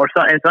 Or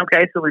in some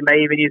cases, we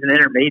may even use an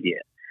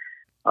intermediate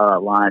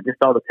line. It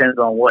just all depends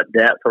on what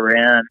depth we're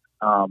in.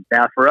 Now,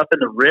 if we're up in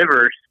the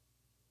rivers,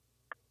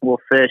 we'll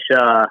fish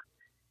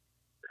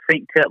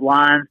sink tip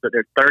lines, but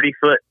they're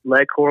 30-foot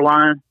leg core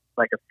lines,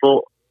 like a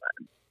full.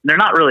 They're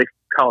not really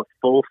called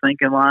full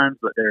sinking lines,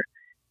 but they're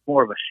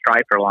more of a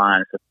striper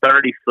line. It's a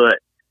 30-foot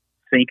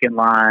sinking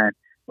line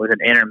with an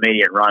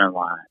intermediate running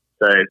line.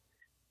 So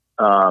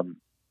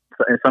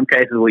in some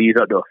cases, we'll use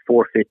up to a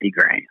 450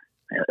 grain.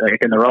 Like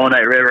in the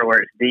Roanoke River, where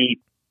it's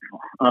deep,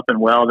 up in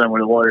Weldon,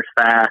 where the water's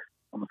fast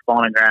on the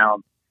spawning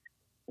ground,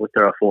 we'll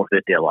throw a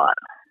 450 a lot,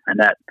 and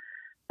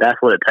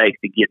that's what it takes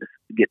to get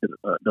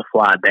the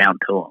fly down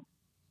to them.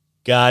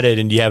 Got it.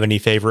 And do you have any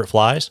favorite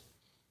flies?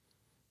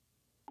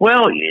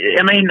 Well,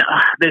 I mean,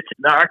 the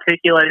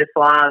articulated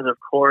flies, of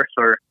course,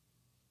 are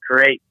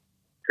great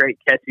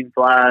catching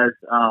flies.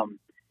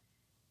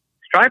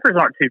 Stripers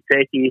aren't too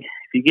picky.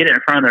 If you get it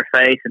in front of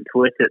their face and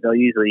twist it, they'll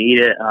usually eat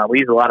it. We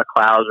use a lot of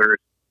clousers.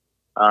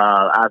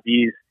 I've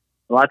used,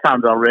 a lot of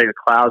times I'll rig a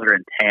clouser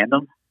in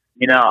tandem.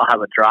 I'll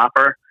have a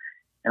dropper,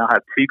 and I'll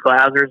have 2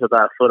 clousers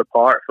about a foot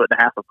apart, 1.5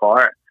 feet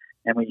apart.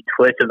 And when you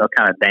twist them, they'll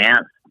kind of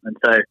dance. And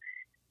so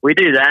we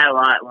do that a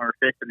lot when we're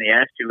fishing the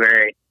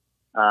estuary.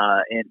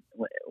 And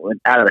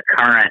out of the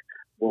current,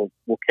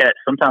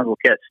 sometimes we'll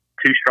catch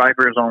 2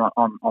 stripers on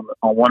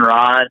one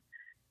rod.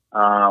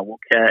 We'll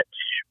catch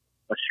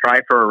a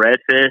striper or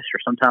redfish, or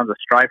sometimes a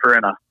striper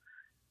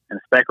and and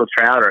a speckled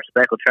trout, or a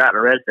speckled trout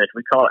and a redfish.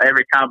 We caught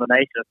every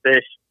combination of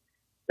fish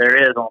there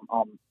is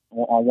on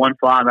one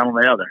fly and on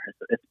the other.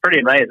 It's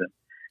pretty amazing.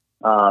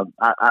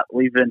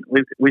 We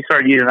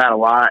started using that a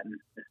lot, and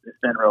it's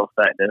been real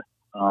effective.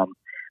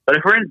 But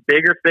if we're in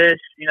bigger fish,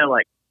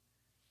 like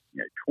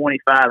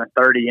 25 and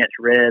 30-inch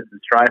reds and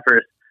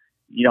stripers,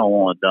 you don't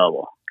want a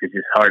double because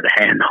it's hard to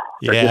handle.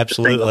 Yeah,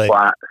 absolutely.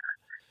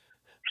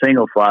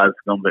 Single fly is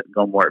going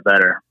to work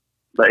better.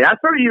 But yeah, I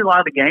started using a lot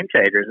of the game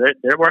changers.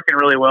 They're working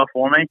really well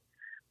for me.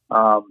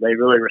 They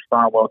really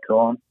respond well to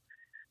them.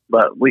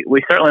 But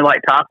we certainly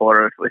like top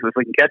water. If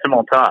we can catch them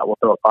on top, we'll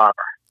throw a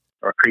popper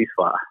or a crease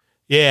fly.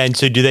 Yeah, and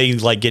so do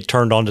they get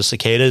turned on to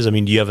cicadas? I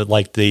mean, do you have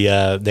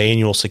the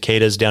annual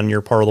cicadas down in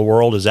your part of the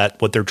world? Is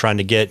that what they're trying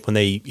to get when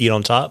they eat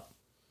on top?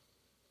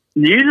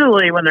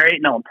 Usually when they're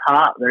eating on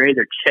top, they're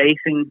either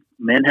chasing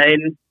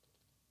menhaden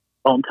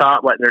on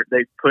top, like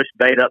they push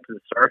bait up to the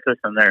surface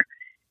and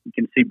you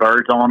can see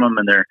birds on them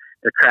and they're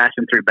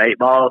crashing through bait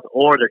balls,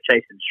 or they're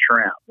chasing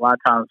shrimp. A lot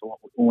of times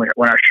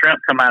when our shrimp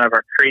come out of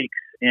our creeks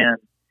in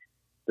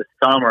the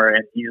summer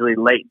and usually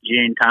late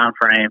June time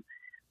frame,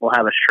 we'll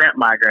have a shrimp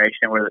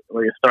migration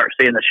where you start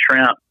seeing the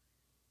shrimp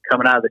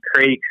coming out of the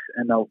creeks,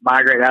 and they'll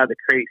migrate out of the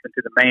creeks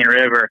into the main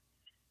river,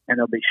 and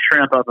there'll be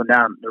shrimp up and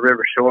down the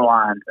river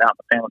shorelines out in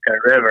the Pamlico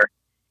River.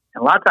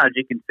 And a lot of times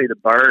you can see the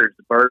birds.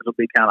 The birds will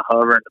be kind of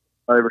hovering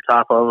over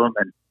top of them,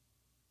 and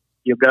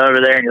you'll go over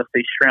there and you'll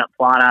see shrimp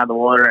flying out of the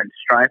water, and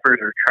stripers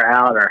or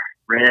trout or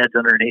reds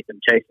underneath them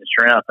chasing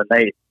shrimp. And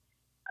they'll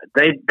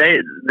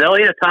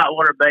eat a top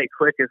water bait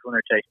quickest when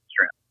they're chasing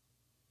shrimp.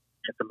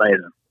 It's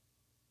amazing.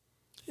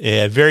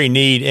 Yeah, very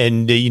neat.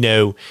 And,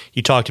 you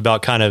talked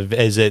about kind of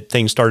as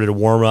things started to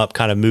warm up,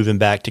 kind of moving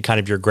back to kind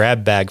of your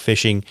grab bag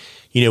fishing.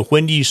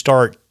 When do you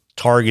start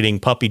targeting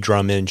puppy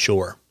drum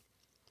inshore?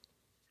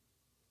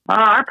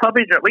 Our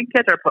puppy drum, we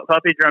can catch our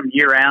puppy drum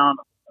year round.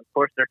 Of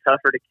course, they're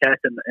tougher to catch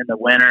in the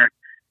winter.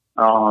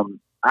 Our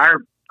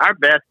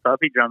best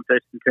puppy drum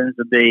fishing tends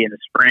to be in the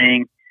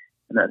spring,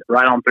 and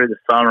right on through the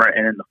summer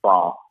and in the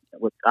fall.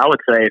 I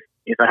would say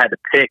if I had to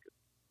pick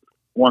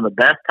one of the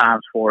best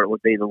times for it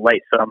would be the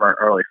late summer,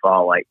 early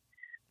fall, like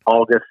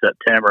August,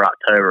 September,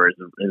 October is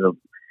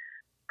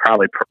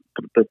probably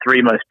the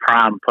three most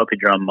prime puppy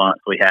drum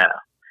months we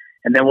have.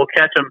 And then we'll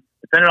catch them,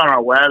 depending on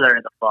our weather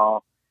in the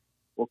fall,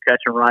 we'll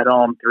catch them right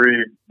on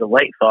through the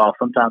late fall,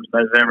 sometimes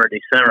November,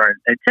 December. And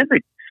they tend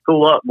to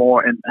school up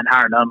more in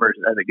higher numbers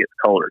as it gets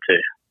colder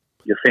too.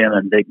 You'll see them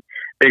in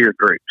bigger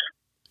groups.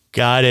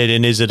 Got it.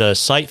 And is it a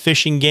sight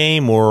fishing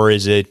game, or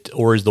is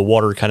the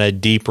water kind of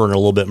deeper and a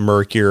little bit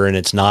murkier, and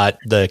it's not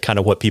the kind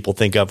of what people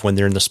think of when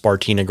they're in the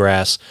Spartina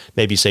grass,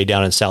 maybe say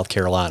down in South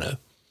Carolina?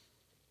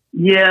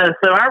 Yeah.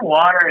 So our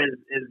water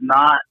is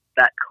not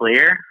that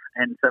clear.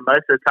 And so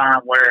most of the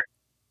time we're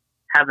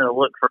having to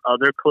look for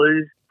other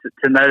clues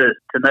to know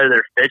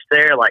there's fish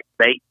there, like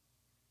bait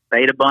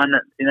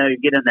abundance. You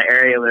get in the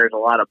area where there's a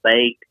lot of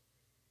bait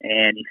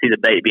and you see the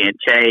bait being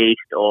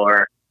chased,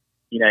 or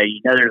you know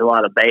there's a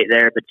lot of bait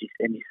there, but you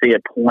see a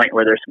point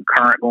where there's some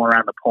current going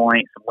around the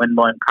point, some wind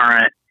blowing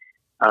current.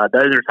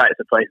 Those are types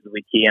of places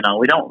we key in on.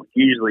 We don't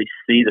usually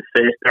see the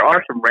fish. There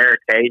are some rare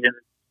occasions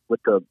with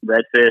the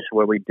redfish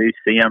where we do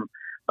see them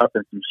up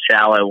in some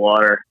shallow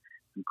water,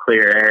 some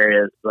clear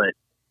areas, but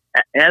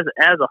as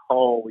a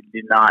whole, we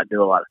do not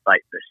do a lot of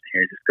sight fishing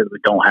here just because we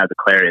don't have the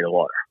clarity of the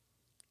water.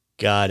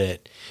 Got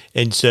it.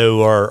 And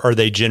so are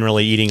they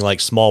generally eating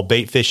like small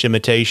bait fish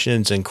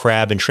imitations and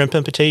crab and shrimp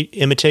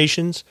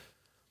imitations?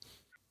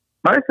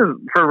 For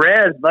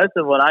reds, most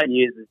of what I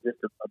use is just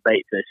a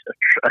bait fish,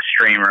 a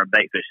stream or a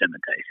bait fish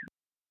imitation.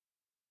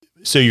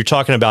 So you're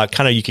talking about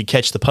kind of you could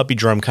catch the puppy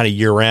drum kind of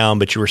year round,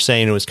 but you were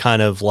saying it was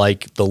kind of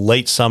like the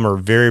late summer,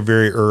 very,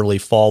 very early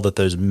fall that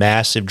those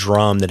massive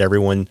drum that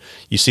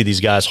you see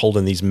these guys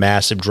holding these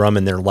massive drum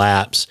in their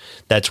laps.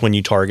 That's when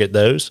you target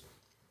those?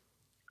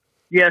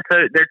 Yeah,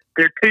 so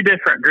they're two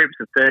different groups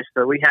of fish.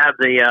 So we have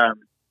the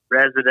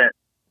resident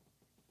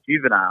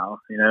juveniles,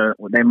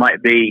 they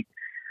might be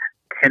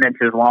 10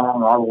 inches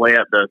long all the way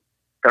up to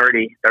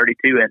 30,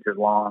 32 inches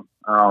long.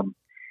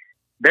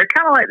 They're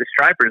kind of like the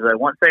stripers, though.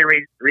 Once they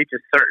reach a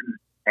certain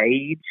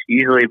age,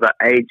 usually about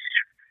age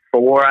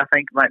 4, I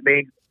think might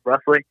be,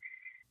 roughly,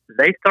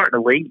 they start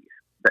to leave.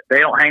 They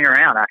don't hang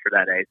around after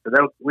that age.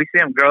 So we see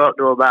them grow up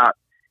to about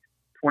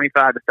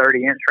 25 to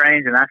 30-inch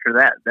range, and after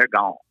that, they're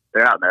gone.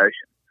 They're out in the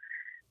ocean.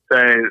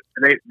 So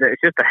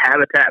it's just a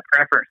habitat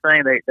preference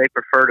thing. They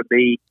prefer to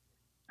be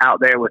out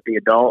there with the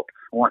adults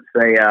once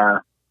they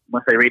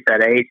reach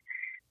that age.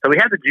 So we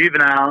have the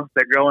juveniles.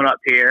 They're growing up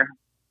here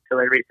until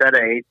they reach that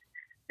age.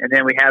 And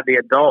then we have the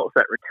adults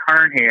that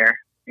return here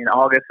in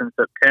August and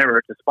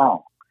September to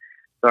spawn.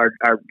 So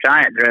our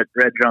giant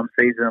red drum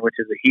season, which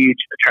is a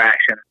huge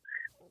attraction,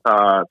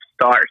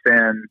 starts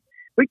in.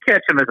 We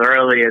catch them as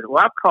early as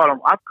I've caught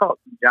some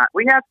giant.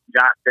 We have some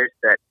giant fish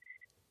that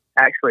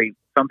actually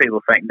some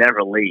people think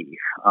never leave.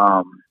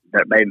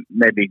 That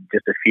maybe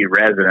just a few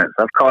residents.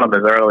 I've caught them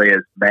as early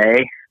as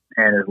May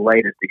and as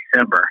late as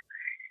December.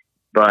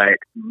 But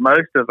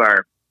most of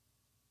our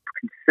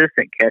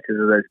consistent catches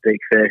of those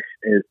big fish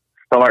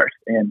starts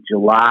in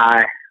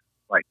July,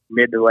 like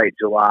mid to late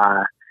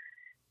July,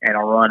 and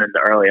will run into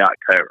early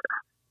October.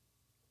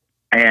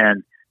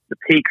 And the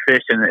peak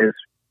fishing is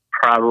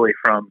probably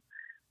from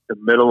the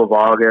middle of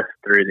August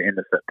through the end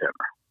of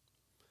September.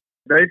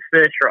 Those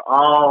fish are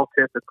all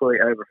typically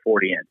over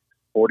 40 inches.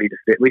 40 to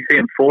 50. We see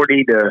them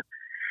 40 to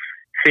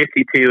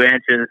 52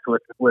 inches,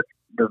 with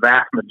the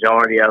vast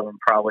majority of them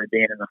probably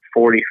being in the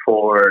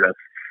 44 to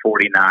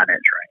 49 inch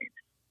range.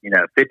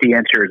 50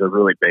 incher is a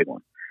really big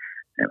one.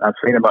 And I've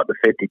seen them up to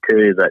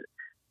 52, but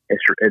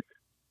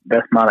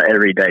that's not an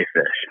everyday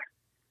fish.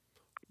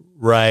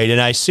 Right.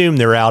 And I assume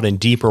they're out in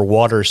deeper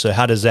water. So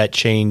how does that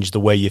change the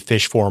way you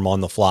fish for them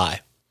on the fly?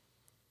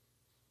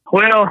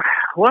 Well,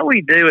 what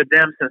we do with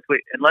them,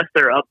 unless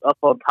they're up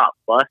on top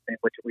busting,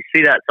 which we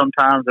see that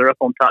sometimes, they're up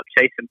on top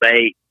chasing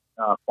bait,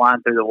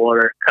 flying through the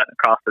water, cutting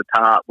across the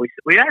top. We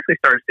actually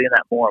started seeing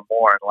that more and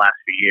more in the last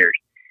few years.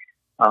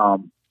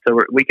 So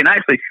we can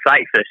actually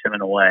sight fish them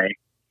in a way.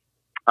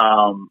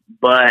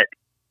 But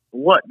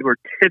what we're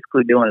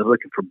typically doing is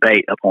looking for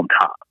bait up on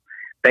top.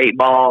 Bait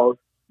balls,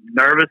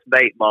 nervous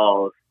bait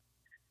balls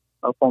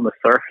up on the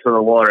surface of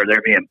the water.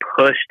 They're being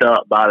pushed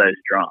up by those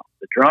drums.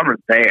 The drum are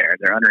there.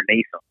 They're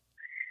underneath them.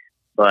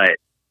 But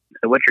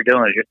so what you're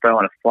doing is you're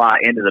throwing a fly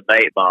into the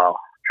bait ball,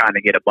 trying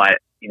to get a bite,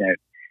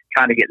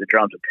 trying to get the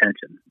drum's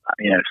attention,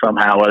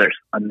 somehow, whether it's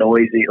a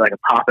noisy, like a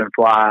popping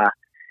fly,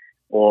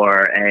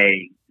 or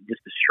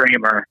just a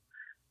streamer,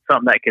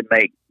 something that could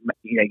make,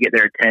 get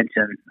their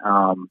attention.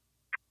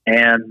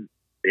 And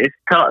it's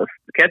tough.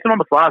 Catching on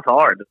the fly is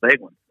hard, the big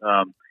ones.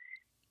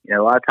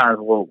 A lot of times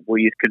we'll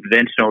use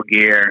conventional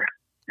gear,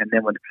 and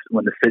then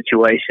when the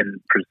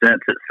situation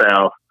presents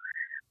itself,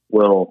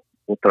 we'll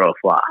throw a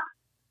fly.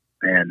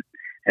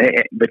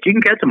 But you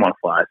can catch them on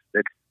flies.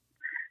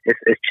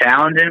 It's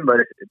challenging, but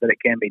it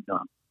can be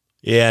done.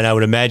 Yeah, and I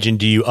would imagine,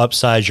 do you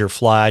upsize your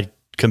fly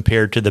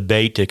compared to the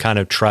bait to kind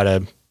of try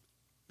to,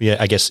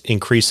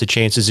 increase the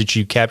chances that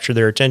you capture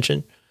their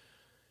attention?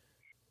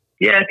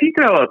 Yeah, if you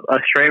throw a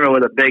streamer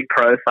with a big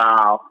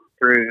profile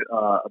through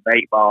a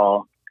bait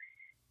ball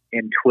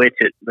and twitch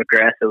it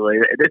aggressively,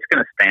 it's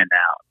going to stand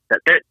out.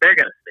 They're going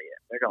to see it.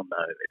 They're going to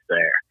know it's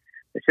there.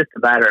 It's just a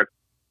matter of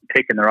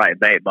picking the right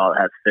bait ball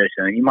that has fish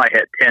in it. You might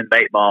hit 10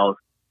 bait balls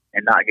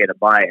and not get a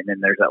bite, and then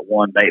there's that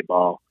one bait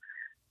ball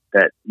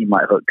that you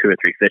might hook 2 or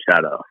 3 fish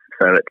out of.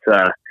 So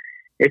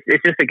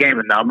it's just a game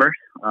of numbers.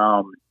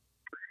 A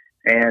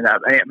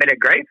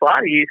great fly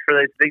to use for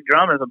this big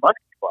drum is a musky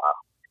fly,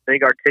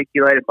 big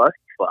articulated musky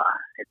fly.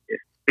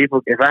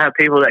 If I have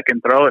people that can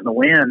throw it in the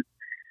wind,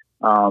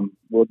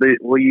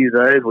 we'll use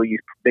those. We'll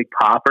use big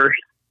poppers.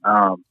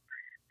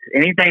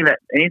 Anything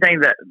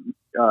that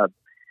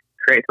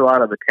creates a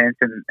lot of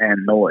attention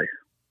and noise,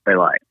 they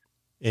like.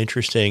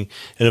 Interesting.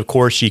 And of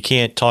course, you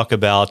can't talk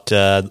about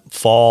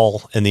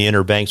fall in the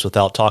Inner Banks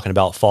without talking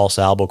about false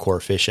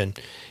albacore fishing.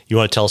 You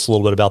want to tell us a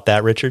little bit about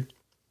that, Richard?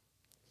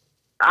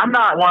 I'm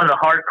not one of the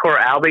hardcore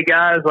albie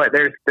guys. Like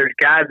there's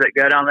guys that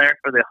go down there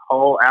for the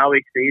whole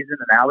albie season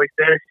and albie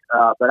fish,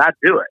 but I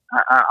do it.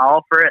 I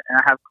offer it, and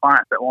I have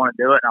clients that want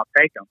to do it, and I'll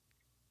take them.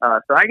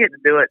 So I get to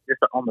do it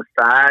just on the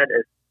side,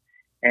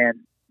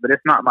 but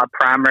it's not my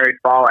primary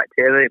fall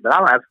activity. But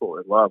I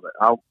absolutely love it.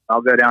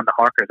 I'll go down to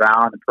Harker's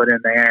Island and put in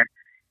there,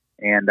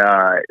 and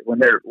when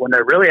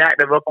they're really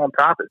active up on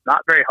top, it's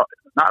not very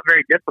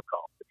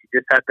difficult. You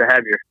just have to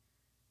have your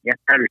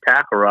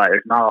tackle right.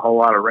 There's not a whole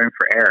lot of room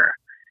for error.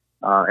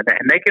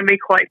 And they can be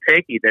quite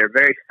picky. They're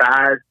very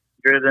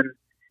size-driven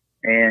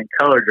and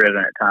color-driven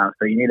at times.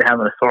 So you need to have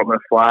an assortment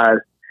of flies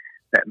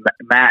that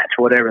match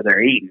whatever they're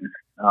eating.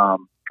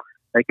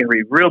 They can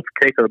be real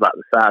particular about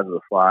the size of the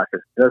fly. If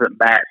it doesn't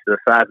match the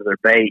size of their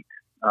bait,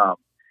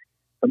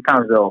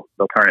 sometimes they'll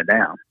turn it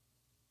down.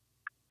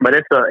 But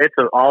it's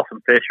an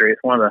awesome fishery.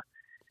 It's one of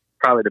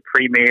probably the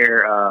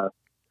premier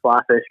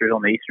fly fisheries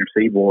on the eastern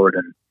seaboard,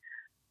 and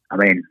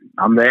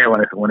I'm there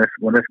when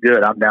it's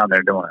good. I'm down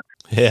there doing it.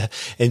 Yeah.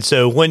 And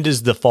so when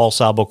does the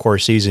false albacore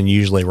season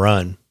usually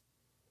run?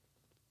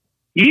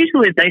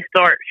 Usually they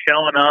start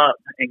showing up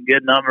in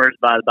good numbers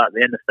by about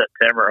the end of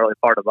September, early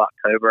part of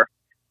October.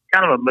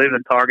 Kind of a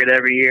moving target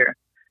every year.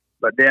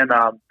 But then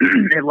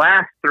it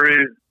lasts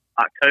through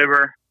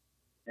October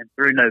and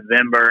through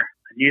November.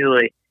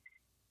 Usually,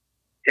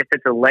 if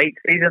it's a late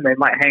season, they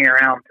might hang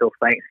around until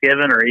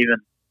Thanksgiving or even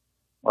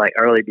like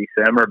early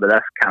December, but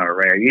that's kind of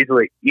rare.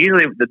 Usually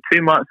the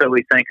 2 months that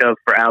we think of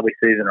for albie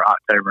season are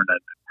October and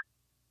November.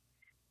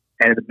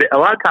 And a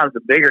lot of times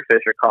the bigger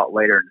fish are caught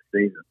later in the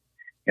season.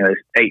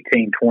 There's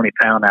 18,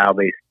 20-pound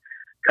albies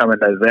come in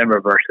November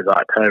versus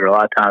October. A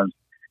lot of times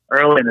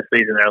early in the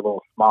season, they're a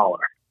little smaller.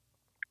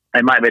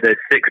 They might be those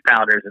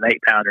 6-pounders and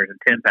 8-pounders and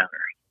 10-pounders.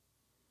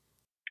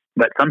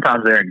 But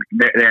sometimes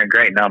they're in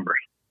great numbers.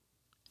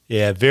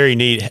 Yeah, very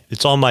neat.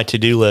 It's on my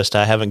to-do list.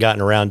 I haven't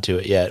gotten around to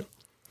it yet.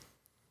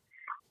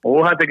 Well,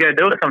 we'll have to go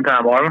do it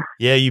sometime, Marvin.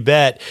 Yeah, you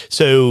bet.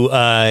 So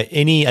I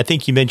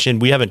think you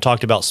mentioned, we haven't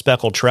talked about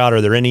speckled trout.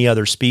 Are there any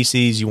other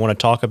species you want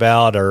to talk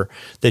about or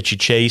that you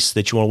chase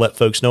that you want to let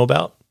folks know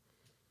about?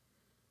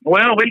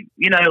 Well, like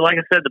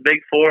I said, the big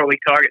four, we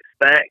target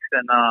specks,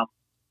 and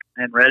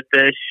and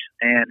redfish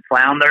and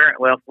flounder.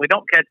 Well, we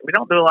don't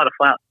do a lot of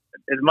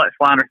as much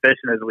flounder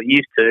fishing as we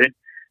used to.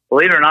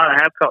 Believe it or not, I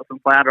have caught some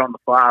flounder on the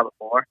fly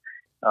before.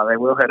 They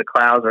will hit a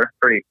clouser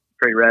pretty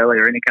readily,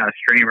 or any kind of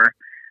streamer.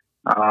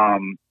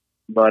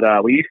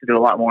 But we used to do a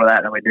lot more of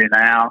that than we do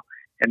now.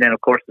 And then, of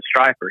course, the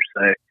stripers.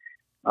 So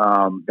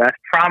that's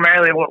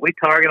primarily what we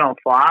target on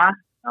fly,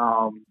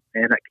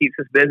 and that keeps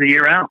us busy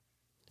year round.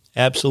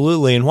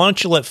 Absolutely. And why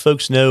don't you let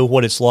folks know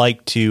what it's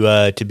like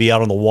to be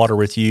out on the water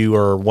with you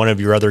or one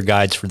of your other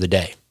guides for the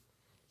day?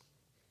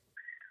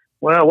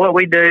 Well, what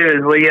we do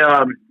is we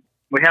have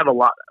a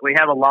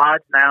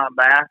lodge now in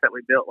Bath that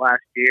we built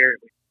last year.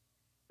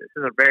 This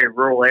is a very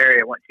rural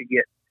area. Once you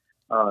get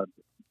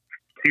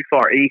too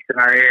far east in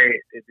our area,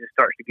 it just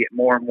starts to get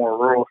more and more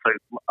rural. So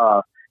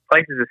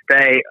places to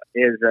stay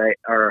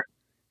are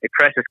a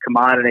precious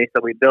commodity.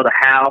 So we build a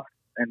house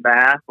in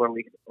Bath where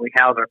we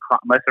house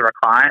most of our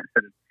clients,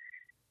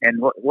 and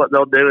what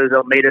they'll do is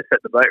they'll meet us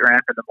at the boat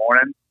ramp in the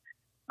morning,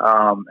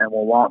 and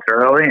we'll launch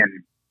early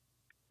and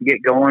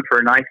get going for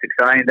a nice,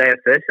 exciting day of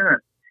fishing. And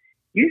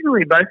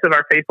usually, most of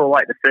our people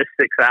like to fish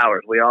 6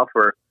 hours. We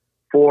offer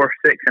 4,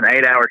 6, and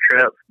 8 hour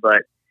trips,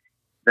 but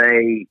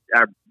they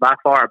are by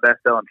far our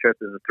best selling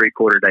trip is a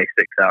 3/4 day,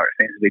 6 hours.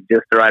 It seems to be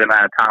just the right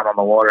amount of time on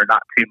the water,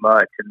 not too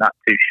much and not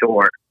too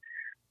short.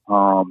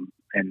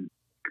 And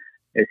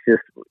it's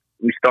just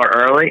we start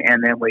early,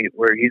 and then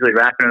we're usually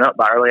wrapping it up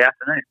by early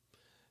afternoon.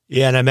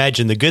 Yeah, and I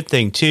imagine the good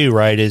thing too,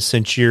 right, is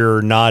since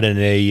you're not in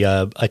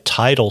a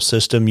tidal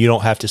system, you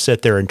don't have to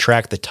sit there and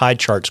track the tide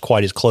charts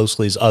quite as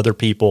closely as other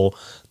people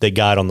that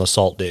guide on the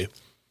Salt do.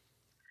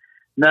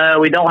 No,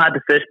 we don't have to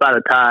fish by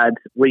the tides.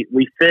 We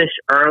fish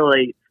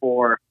early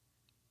one,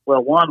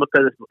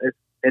 because it's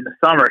in the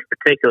summer,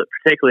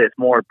 particularly it's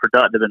more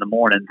productive in the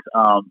mornings,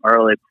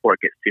 early before it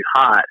gets too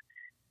hot.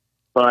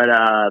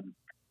 But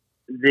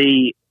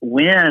the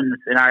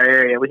winds in our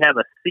area, we have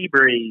a sea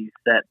breeze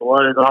that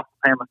blows off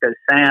Pamlico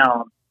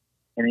Sound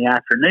in the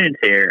afternoons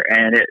here,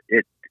 and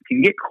it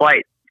can get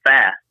quite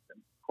fast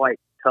and quite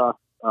tough,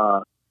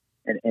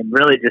 and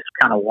really just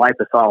kind of wipe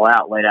us all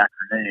out late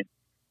afternoon.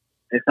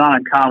 It's not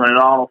uncommon at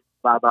all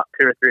by about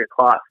 2 or 3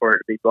 o'clock for it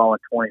to be blowing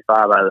 25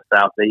 out of the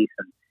southeast,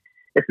 and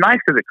it's nice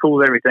because it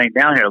cools everything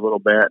down here a little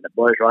bit, and it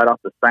blows right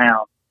off the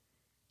Sound.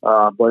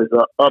 Blows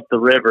up the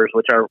rivers,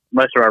 which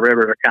most of our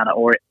rivers are kind of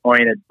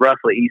oriented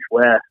roughly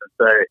east-west, and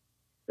so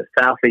the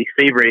southeast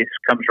sea breeze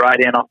comes right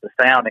in off the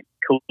Sound and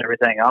cools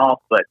everything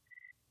off. But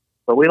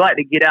we like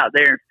to get out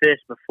there and fish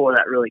before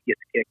that really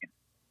gets kicking.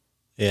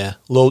 Yeah,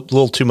 a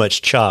little too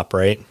much chop,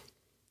 right?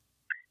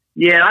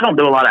 Yeah, I don't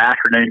do a lot of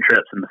afternoon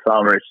trips in the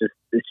summer. It's just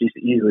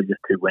usually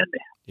just too windy.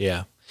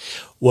 Yeah.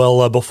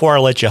 Well, before I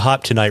let you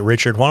hop tonight,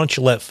 Richard, why don't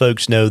you let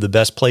folks know the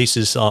best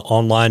places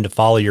online to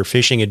follow your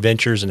fishing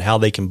adventures and how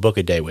they can book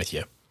a day with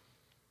you?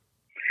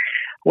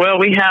 Well,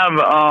 we have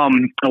a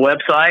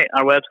website,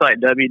 our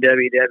website,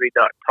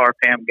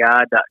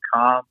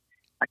 www.tarpamguide.com.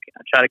 I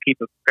try to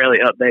keep a fairly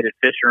updated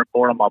fishing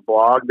report on my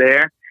blog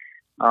there.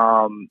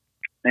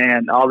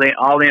 And all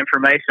the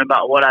information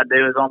about what I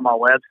do is on my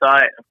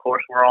website. Of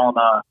course, we're on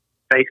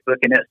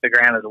Facebook and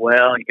Instagram as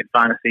well. You can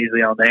find us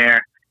easily on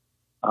there.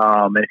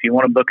 And if you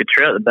want to book a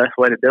trip, the best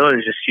way to do it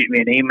is just shoot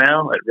me an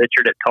email at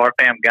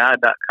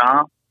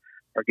richard@tarpamguide.com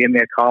or give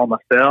me a call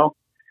myself.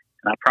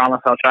 And I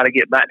promise I'll try to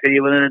get back to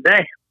you within a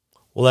day.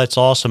 Well, that's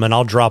awesome. And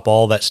I'll drop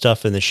all that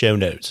stuff in the show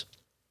notes.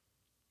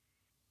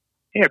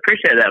 Yeah,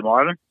 appreciate that,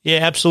 Marvin. Yeah,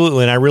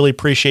 absolutely. And I really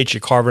appreciate you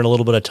carving a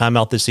little bit of time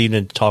out this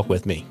evening to talk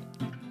with me.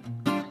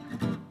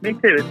 Me too.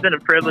 It's been a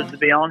privilege to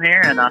be on here,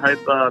 and I hope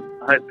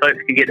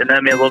folks can get to know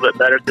me a little bit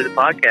better through the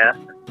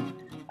podcast.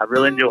 I've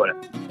really enjoyed it.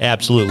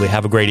 Absolutely.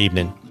 Have a great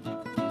evening.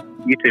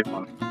 You too,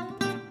 Marvin.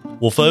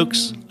 Well,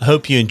 folks, I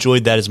hope you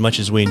enjoyed that as much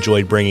as we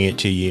enjoyed bringing it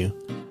to you.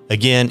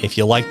 Again, if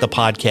you like the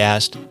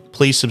podcast,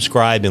 please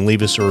subscribe and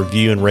leave us a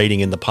review and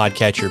rating in the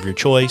podcatcher of your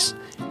choice.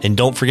 And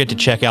don't forget to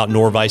check out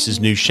Norvice's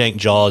new shank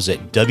jaws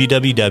at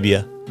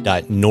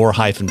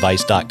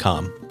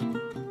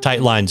www.nor-vice.com.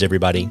 Tight lines,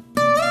 everybody.